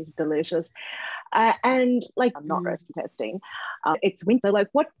it, thought it was delicious. And like, I'm not recipe testing. It's winter. Like,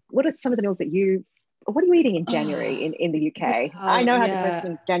 what are some of the meals that what are you eating in January in the UK? I know how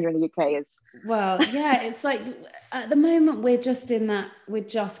depressing January in the UK is. Well, yeah, it's like at the moment we're just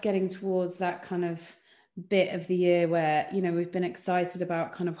getting towards that kind of bit of the year where, you know, we've been excited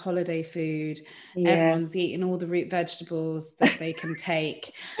about kind of holiday food. Everyone's eating all the root vegetables that they can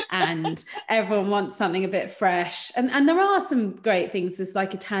take, and everyone wants something a bit fresh, and there are some great things. There's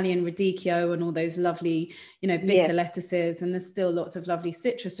like Italian radicchio and all those lovely, you know, bitter lettuces, and there's still lots of lovely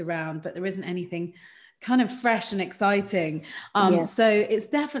citrus around, but there isn't anything kind of fresh and exciting. So it's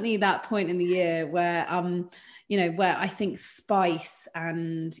definitely that point in the year where you know, where I think spice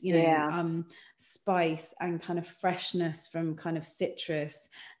and, you know, spice and kind of freshness from kind of citrus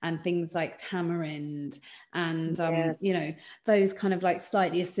and things like tamarind and you know, those kind of like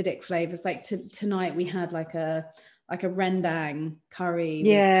slightly acidic flavors. Like tonight we had like a rendang curry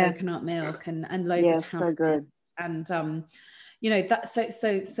with coconut milk and loads of tamarind. So good. And you know, that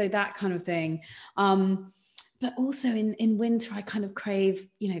so that kind of thing. But also in winter I kind of crave,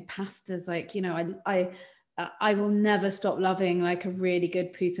 you know, pastas. Like, you know, I will never stop loving like a really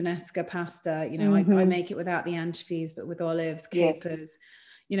good puttanesca pasta. You know, I make it without the anchovies, but with olives, capers,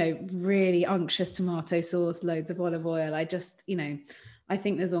 you know, really unctuous tomato sauce, loads of olive oil. I just, you know, I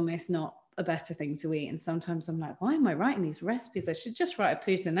think there's almost not a better thing to eat. And sometimes I'm like, why am I writing these recipes? I should just write a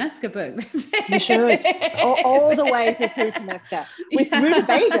puttanesca book. You should. all the way to puttanesca with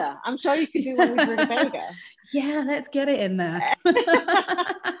rutabaga. I'm sure you could do one with rutabaga. Yeah, let's get it in there.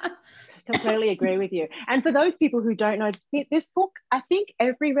 Completely agree with you. And for those people who don't know, this book, I think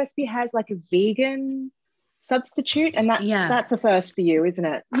every recipe has like a vegan substitute, and that's a first for you, isn't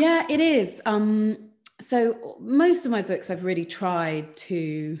it? Yeah, it is. So most of my books I've really tried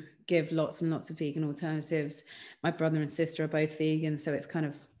to give lots and lots of vegan alternatives. My brother and sister are both vegan, so it's kind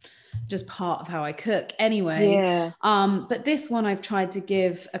of just part of how I cook anyway. But this one I've tried to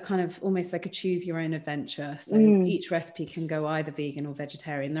give a kind of almost like a choose your own adventure. So each recipe can go either vegan or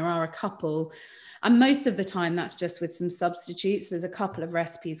vegetarian. There are a couple, and most of the time that's just with some substitutes. There's a couple of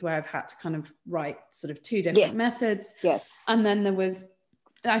recipes where I've had to kind of write sort of two different methods. And then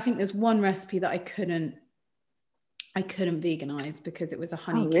I think there's one recipe that I couldn't veganize because it was a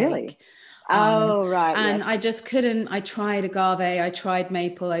honey cake. Right. And I just couldn't. I tried agave, I tried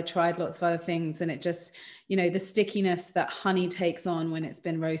maple, I tried lots of other things, and it just, you know, the stickiness that honey takes on when it's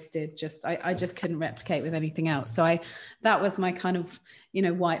been roasted, I just couldn't replicate with anything else. So that was my kind of, you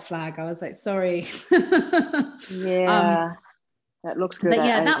know, white flag. I was like, sorry. That looks good. But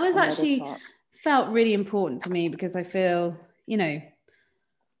that was actually felt really important to me, because I feel, you know,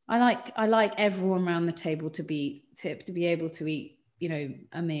 I like everyone around the table to be able to eat, you know,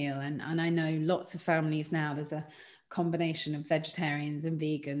 a meal. And I know lots of families now, there's a combination of vegetarians and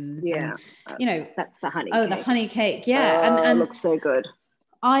vegans. Yeah. And, you know, that's the honey cake. The honey cake. Yeah. Oh, and it looks so good.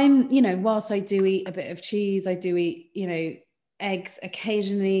 I'm, you know, whilst I do eat a bit of cheese, I do eat, you know, eggs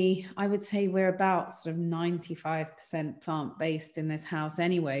occasionally. I would say we're about sort of 95% plant-based in this house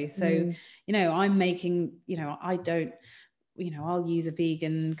anyway. So, you know, I'm making, you know, I'll use a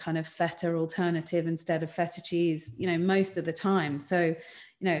vegan kind of feta alternative instead of feta cheese, you know, most of the time. So,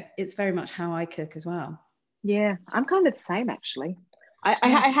 you know, it's very much how I cook as well. Yeah, I'm kind of the same actually.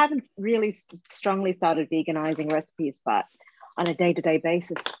 I haven't really strongly started veganizing recipes, but on a day-to-day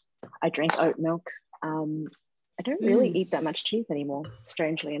basis, I drink oat milk. I don't really eat that much cheese anymore,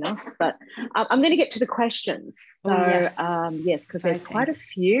 strangely enough. But I'm going to get to the questions. So, yes, because there's quite a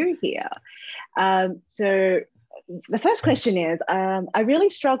few here. So the first question is, I really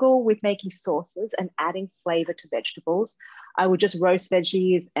struggle with making sauces and adding flavor to vegetables. I would just roast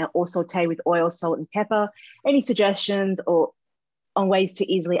veggies or saute with oil, salt, and pepper. Any suggestions or on ways to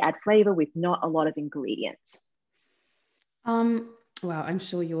easily add flavor with not a lot of ingredients? Well, I'm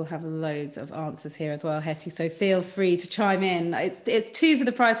sure you will have loads of answers here as well, Hetty. So feel free to chime in. It's two for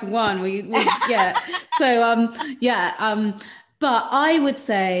the price of one. Yeah. So but I would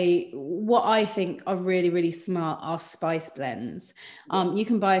say what I think are really, really smart are spice blends. You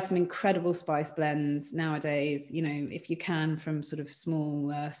can buy some incredible spice blends nowadays, you know, if you can, from sort of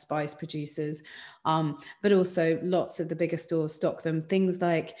small spice producers. But also lots of the bigger stores stock them. Things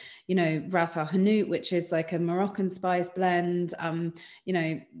like, you know, Ras Al Hanout, which is like a Moroccan spice blend, you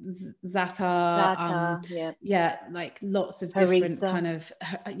know, za'atar, like lots of different harissa. Kind of,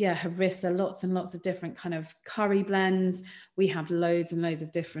 harissa, lots and lots of different kind of curry blends. We have loads and loads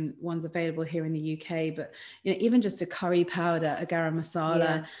of different ones available here in the UK, but, you know, even just a curry powder, a garam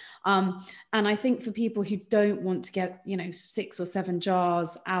masala. And I think for people who don't want to get, you know, 6 or 7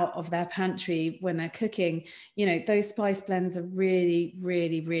 jars out of their pantry when they're cooking, you know, those spice blends are really,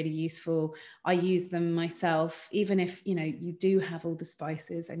 really, really useful. I use them myself, even if, you know, you do have all the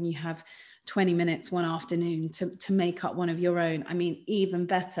spices and you have 20 minutes one afternoon to make up one of your own. I mean, even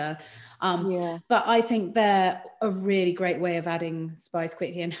better. But I think they're a really great way of adding spice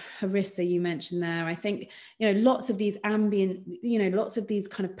quickly. And harissa, you mentioned there, I think, you know, lots of these ambient, you know, lots of these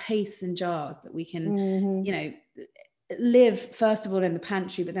kind of pastes and jars that we can, you know, live first of all in the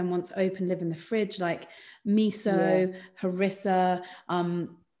pantry, but then once open, live in the fridge, like miso, harissa,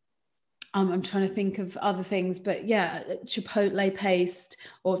 I'm trying to think of other things, but chipotle paste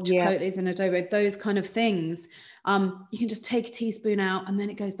or chipotles and adobo, those kind of things. You can just take a teaspoon out and then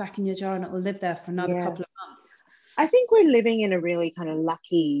it goes back in your jar and it will live there for another couple of months. I think we're living in a really kind of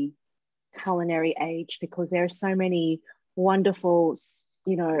lucky culinary age because there are so many wonderful,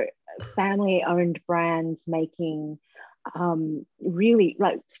 you know, family-owned brands making really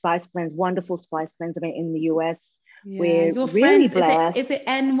like spice blends, wonderful spice blends. I mean, in the US, we're your really friends, blessed. Is it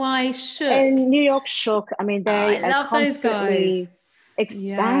NY Shook? And New York Shook. I mean, they are constantly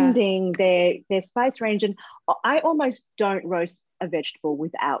expanding their spice range. And I almost don't roast a vegetable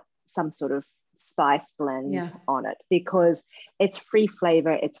without some sort of spice blend on it because it's free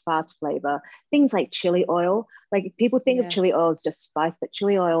flavor, it's fast flavor. Things like chili oil, like people think of chili oil as just spice, but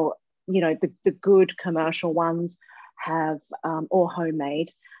chili oil, you know, the good commercial ones have, or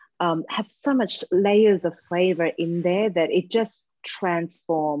homemade, have so much layers of flavor in there that it just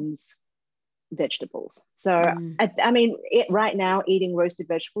transforms vegetables. So I mean, right now eating roasted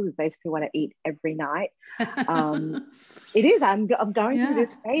vegetables is basically what I eat every night. It is. I'm going through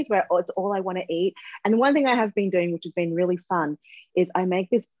this phase where it's all I want to eat. And the one thing I have been doing, which has been really fun, is I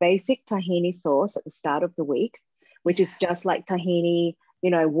make this basic tahini sauce at the start of the week, which is just like tahini, you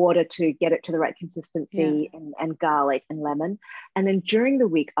know, water to get it to the right consistency, and garlic and lemon. And then during the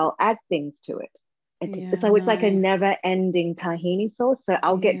week, I'll add things to it. So it's like a never-ending tahini sauce. So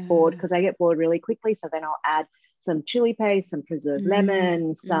I'll get bored because I get bored really quickly. So then I'll add some chili paste, some preserved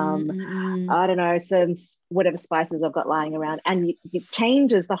lemon, some, I don't know, some whatever spices I've got lying around. And it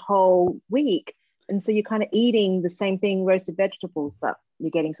changes the whole week. And so you're kind of eating the same thing, roasted vegetables, but you're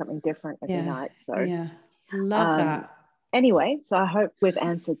getting something different every night. So love that. Anyway, so I hope we've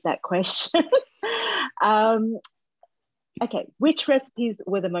answered that question. Okay, which recipes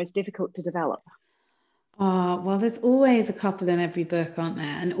were the most difficult to develop? Well, there's always a couple in every book, aren't there?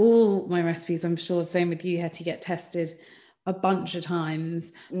 And all my recipes, I'm sure, same with you, had to get tested a bunch of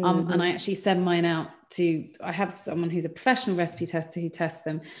times. And I actually send mine out I have someone who's a professional recipe tester who tests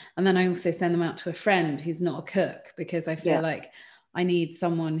them. And then I also send them out to a friend who's not a cook because I feel like I need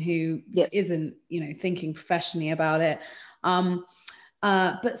someone who isn't, you know, thinking professionally about it.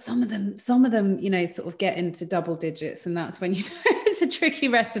 But some of them, you know, sort of get into double digits, and that's when you know it's a tricky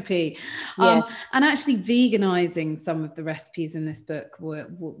recipe. Yes. And actually veganizing some of the recipes in this book were,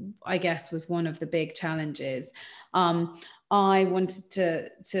 I guess, was one of the big challenges. I wanted to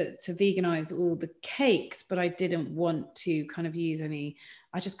veganize all the cakes, but I didn't want to kind of use any.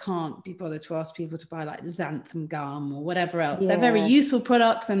 I just can't be bothered to ask people to buy like xanthan gum or whatever else. They're very useful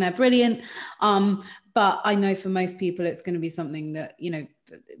products and they're brilliant. But I know for most people, it's going to be something that, you know,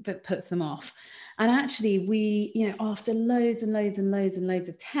 that puts them off. And actually we, you know, after loads and loads and loads and loads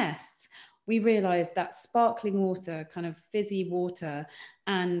of tests, we realized that sparkling water, kind of fizzy water,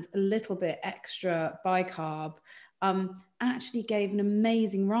 and a little bit extra bicarb actually gave an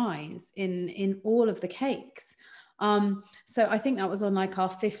amazing rise in all of the cakes. So I think that was on like our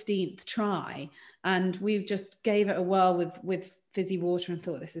 15th try, and we just gave it a whirl with fizzy water and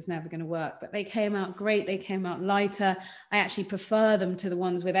thought this is never going to work, but they came out great. They came out lighter. I actually prefer them to the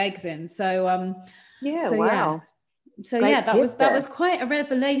ones with eggs in. So wow. So yeah, that was quite a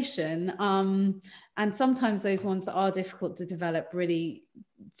revelation. And sometimes those ones that are difficult to develop really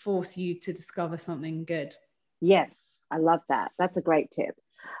force you to discover something good. Yes, I love that. That's a great tip.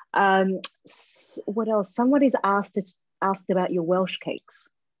 What else? Somebody's asked about your Welsh cakes.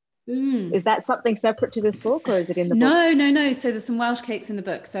 Is that something separate to this book, or is it in the book? No. So there's some Welsh cakes in the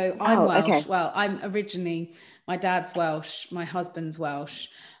book. So I'm Welsh. Okay. Well, I'm originally, my dad's Welsh, my husband's Welsh.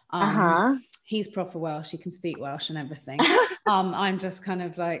 He's proper Welsh. He can speak Welsh and everything. I'm just kind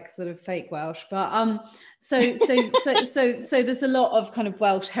of like sort of fake Welsh. But so there's a lot of kind of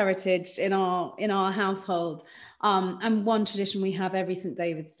Welsh heritage in our household. And one tradition we have every St.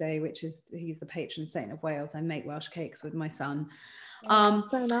 David's Day, which is he's the patron saint of Wales. I make Welsh cakes with my son.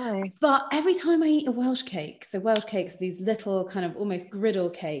 So nice. But every time I eat a Welsh cake, so Welsh cakes are these little kind of almost griddle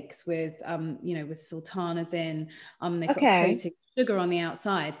cakes with you know, with sultanas in, they've got a coating of sugar on the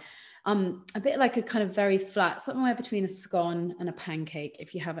outside, a bit like a kind of very flat, somewhere between a scone and a pancake,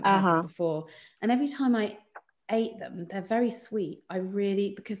 if you haven't had them before. And every time I ate them, they're very sweet.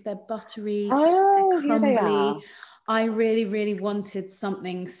 Because they're buttery, they're crumbly. I really wanted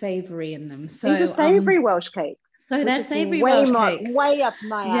something savory in them. So these are savory Welsh cakes. So they're savory Welsh cakes. Way up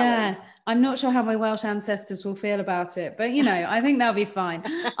my alley. Yeah, I'm not sure how my Welsh ancestors will feel about it, but you know, I think they'll be fine.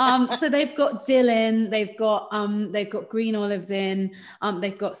 So they've got dill in, they've got green olives in,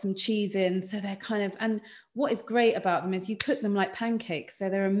 they've got some cheese in. So they're kind of, and what is great about them is you cook them like pancakes, so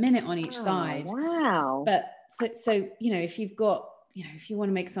they're a minute on each side. Wow. But so you know, if you want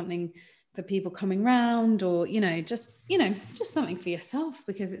to make something for people coming round, or just something for yourself,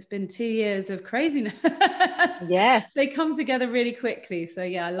 because it's been 2 years of craziness. Yes, they come together really quickly. So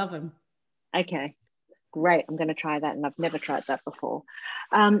yeah, I love them. Okay, great. I'm going to try that, and I've never tried that before.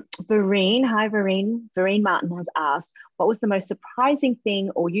 Vereen, hi Vereen. Vereen Martin has asked, what was the most surprising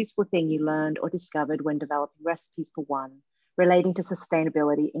thing or useful thing you learned or discovered when developing recipes for one, relating to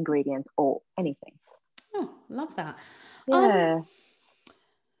sustainability, ingredients, or anything? Oh, love that. Yeah.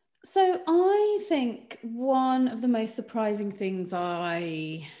 So I think one of the most surprising things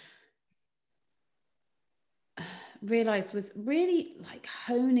I realized was really like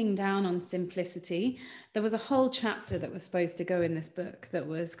honing down on simplicity. There was a whole chapter that was supposed to go in this book that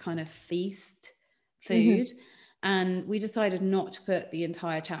was kind of feast food. And we decided not to put the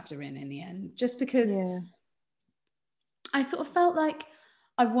entire chapter in the end, just because I sort of felt like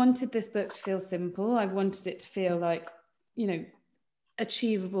I wanted this book to feel simple. I wanted it to feel like,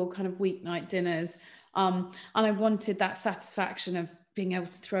 achievable kind of weeknight dinners. And I wanted that satisfaction of being able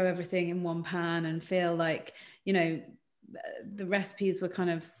to throw everything in one pan and feel like, the recipes were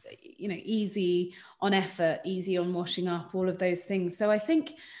kind of, easy on effort, easy on washing up, all of those things. So I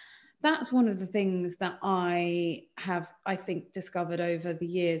think that's one of the things that I think, discovered over the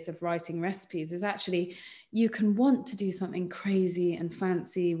years of writing recipes is actually you can want to do something crazy and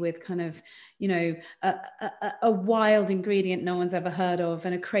fancy with kind of, a wild ingredient no one's ever heard of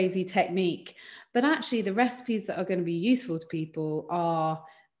and a crazy technique. But actually the recipes that are going to be useful to people are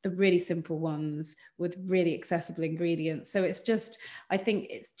the really simple ones with really accessible ingredients. So I think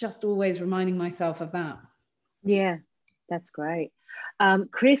it's just always reminding myself of that. Yeah, that's great.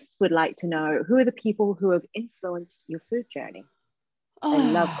 Chris would like to know, who are the people who have influenced your food journey? I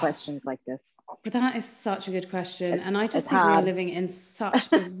love questions like this. But that is such a good question. And I just think we're living in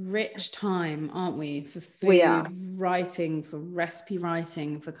such a rich time, aren't we? For food writing, for recipe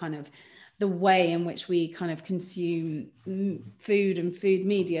writing, for kind of the way in which we kind of consume food and food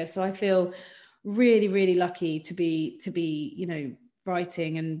media. So I feel really, really lucky to be,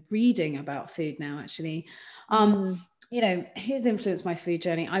 writing and reading about food now, actually. who's influenced my food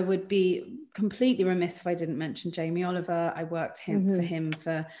journey. I would be completely remiss if I didn't mention Jamie Oliver. I worked for him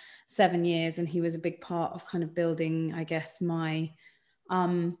for 7 years, and he was a big part of kind of building, I guess, my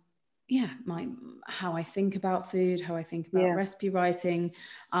how I think about food, how I think about recipe writing,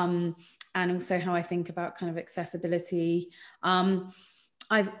 and also how I think about kind of accessibility. The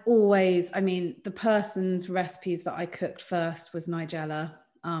person's recipes that I cooked first was Nigella.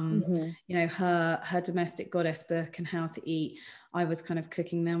 Her Domestic Goddess book and How to Eat, I was kind of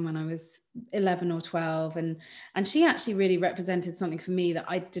cooking them when I was 11 or 12, and she actually really represented something for me that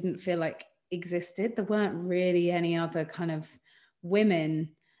I didn't feel like existed. There weren't really any other kind of women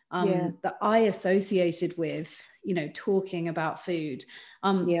that I associated with, talking about food.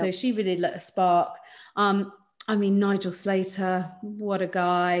 So she really lit a spark. Nigel Slater, what a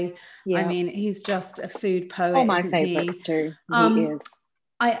guy. He's just a food poet. Oh, my favorites too. He is.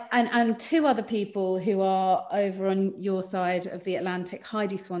 And two other people who are over on your side of the Atlantic,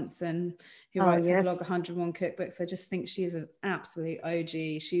 Heidi Swanson, who writes her blog 101 Cookbooks. I just think she's an absolute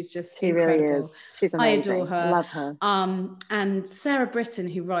OG. She's just incredible. Really is. She's amazing. I adore her. Love her. And Sarah Britton,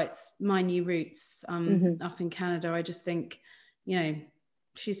 who writes My New Roots up in Canada. I just think,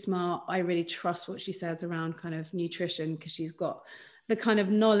 she's smart. I really trust what she says around kind of nutrition, because she's got the kind of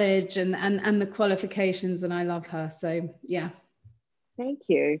knowledge and the qualifications, and I love her. So yeah. Thank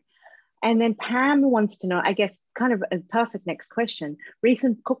you. And then Pam wants to know, I guess, kind of a perfect next question,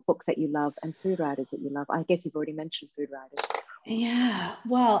 recent cookbooks that you love and food writers that you love. I guess you've already mentioned food writers. Yeah,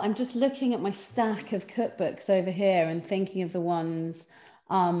 well, I'm just looking at my stack of cookbooks over here and thinking of the ones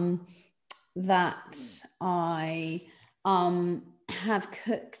that I have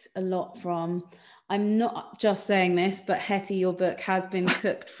cooked a lot from. I'm not just saying this, but Hetty, your book has been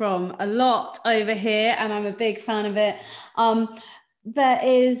cooked from a lot over here, and I'm a big fan of it.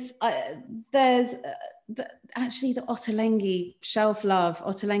 There's actually the Ottolenghi Shelf Love,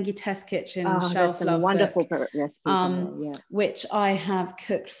 Ottolenghi Test Kitchen Shelf Love wonderful book, recipes which I have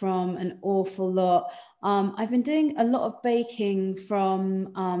cooked from an awful lot. I've been doing a lot of baking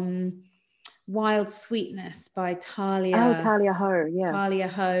from Wild Sweetness by Talia. Oh, Talia Ho, yeah. Talia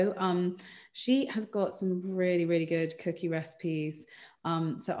Ho. She has got some really, really good cookie recipes.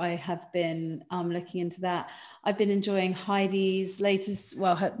 So I have been looking into that. I've been enjoying Heidi's latest,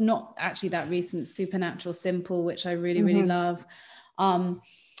 well, not actually that recent, Supernatural Simple, which I really, really love.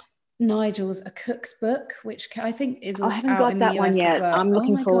 Nigel's A Cook's Book, which I think is I haven't got that one yet. I'm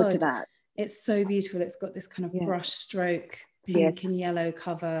looking forward to that. It's so beautiful. It's got this kind of brush stroke pink and yellow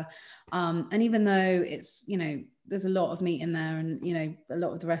cover. And even though it's, there's a lot of meat in there, and, a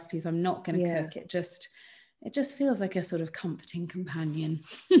lot of the recipes I'm not going to cook, it just feels like a sort of comforting companion.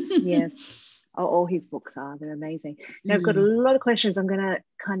 Yes. Oh, all his books are. They're amazing. Now, I've got a lot of questions. I'm going to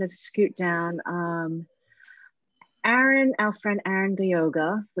kind of scoot down. Aaron, our friend Aaron the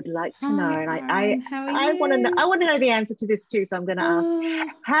Yoga, would like to know, and I want to know. I want to know the answer to this too. So I'm going to ask,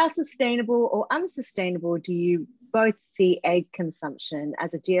 how sustainable or unsustainable do you both see egg consumption?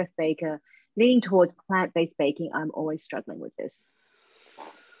 As a GF baker leaning towards plant-based baking, I'm always struggling with this.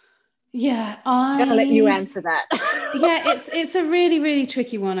 Yeah, I'm gonna let you answer that. Yeah, it's a really, really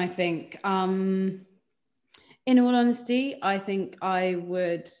tricky one, I think. In all honesty, I think I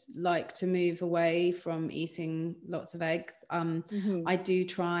would like to move away from eating lots of eggs. I do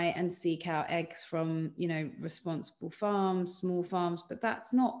try and seek out eggs from, responsible farms, small farms, but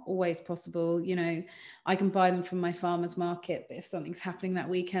that's not always possible. I can buy them from my farmer's market, but if something's happening that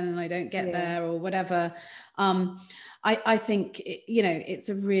weekend and I don't get there or whatever, I think, it's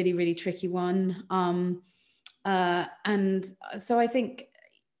a really, really tricky one. And so I think,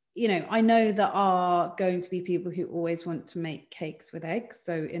 I know there are going to be people who always want to make cakes with eggs.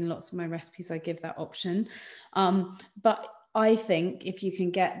 So in lots of my recipes, I give that option. But I think if you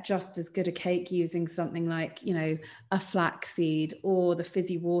can get just as good a cake using something like, a flaxseed or the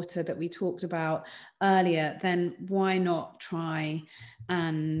fizzy water that we talked about earlier, then why not try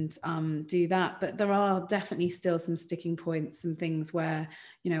and do that? But there are definitely still some sticking points and things where,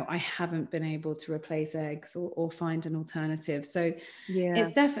 I haven't been able to replace eggs or find an alternative. So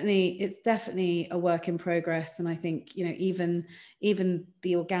it's definitely a work in progress. And I think, even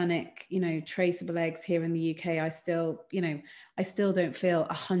the organic, traceable eggs here in the UK, I still don't feel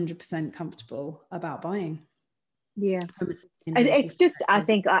 100% comfortable about buying. Yeah. It's just, I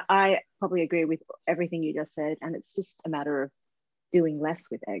think I probably agree with everything you just said. And it's just a matter of doing less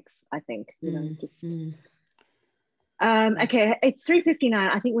with eggs, I think, okay, it's 3:59.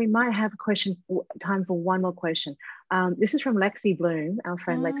 I think we might have time for one more question. This is from Lexi Bloom, our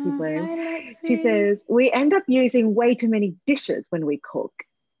friend Lexi Bloom. Hi, Lexi. She says, we end up using way too many dishes when we cook.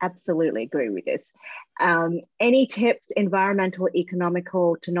 absolutely agree with this. Any tips, environmental,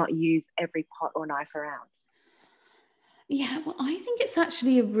 economical, to not use every pot or knife around? Yeah, well, I think it's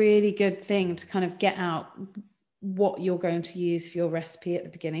actually a really good thing to kind of get out what you're going to use for your recipe at the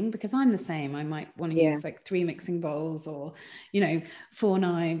beginning, because I'm the same. I might want to use like 3 mixing bowls, or 4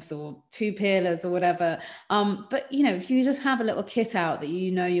 knives or 2 peelers or whatever, but if you just have a little kit out that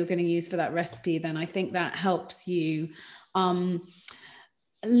you're going to use for that recipe, then I think that helps you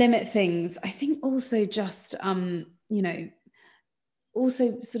limit things. I think also just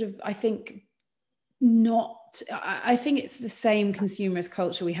also sort of, I think it's the same consumerist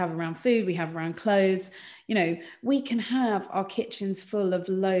culture we have around food, we have around clothes. We can have our kitchens full of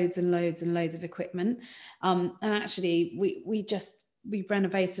loads and loads and loads of equipment. And actually we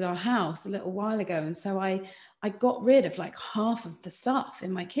renovated our house a little while ago. And so I got rid of like half of the stuff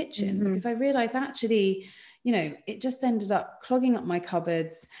in my kitchen, because I realized actually, it just ended up clogging up my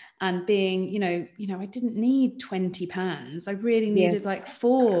cupboards and being, I didn't need 20 pans. I really needed like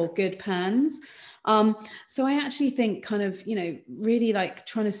 4 good pans. So I actually think kind of, really like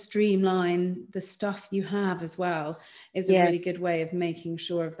trying to streamline the stuff you have as well is a really good way of making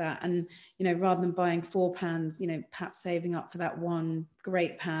sure of that. And, rather than buying 4 pans, perhaps saving up for that one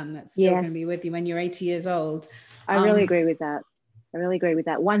great pan that's still going to be with you when you're 80 years old. I really agree with that.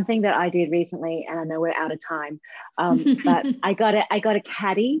 One thing that I did recently, and I know we're out of time, but I got a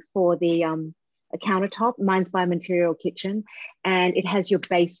caddy for the a countertop. Mine's by Material Kitchen, and it has your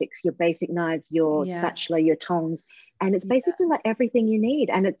basic knives, your spatula, your tongs, and it's basically like everything you need.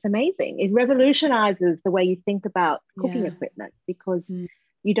 And it's amazing. It revolutionizes the way you think about cooking equipment, because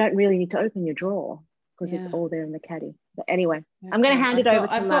you don't really need to open your drawer, because it's all there in the caddy. But anyway, I'm going to hand it over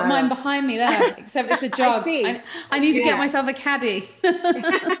to I've Lara. got mine behind me there, except it's a jug. I need to get myself a caddy.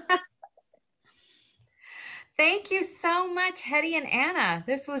 Thank you so much, Hetty and Anna.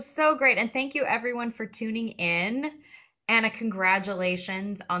 This was so great. And thank you everyone for tuning in. Anna,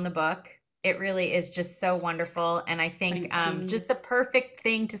 congratulations on the book. It really is just so wonderful. And I think just the perfect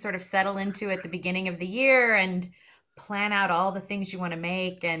thing to sort of settle into at the beginning of the year and plan out all the things you want to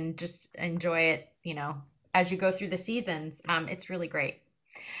make and just enjoy it, as you go through the seasons. It's really great.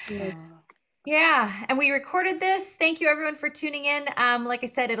 Yes. Yeah, and we recorded this. Thank you everyone for tuning in. Like I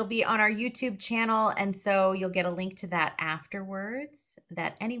said, it'll be on our YouTube channel, and so you'll get a link to that afterwards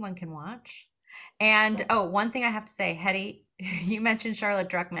that anyone can watch. And one thing I have to say, Hetty, you mentioned Charlotte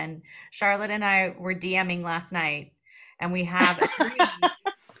Druckmann. Charlotte and I were DMing last night, and we have a dream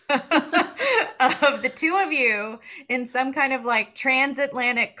of the 2 of you in some kind of like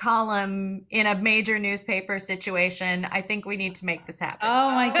transatlantic column in a major newspaper situation. I think we need to make this happen.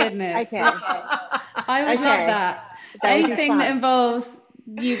 Oh my goodness. Okay. I would love that. Anything that involves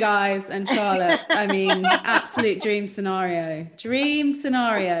you guys and Charlotte. I mean, absolute dream scenario.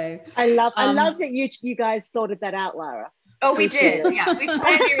 I love that you guys sorted that out, Lara. Oh, we did. Yeah, we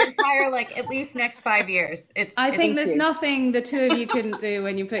planned your entire, at least next 5 years. I think there's nothing the 2 of you couldn't do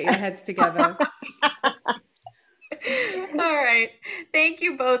when you put your heads together. All right. Thank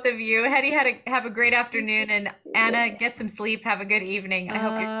you, both of you. Hetty, have a great afternoon, and Anna, get some sleep. Have a good evening. I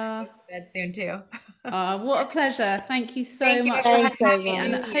hope you're going to bed soon too. What a pleasure. Thank you so much for having me,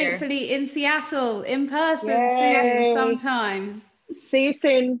 and hopefully in Seattle in person soon sometime. See you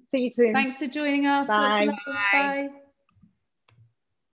soon. Thanks for joining us. Bye. Bye.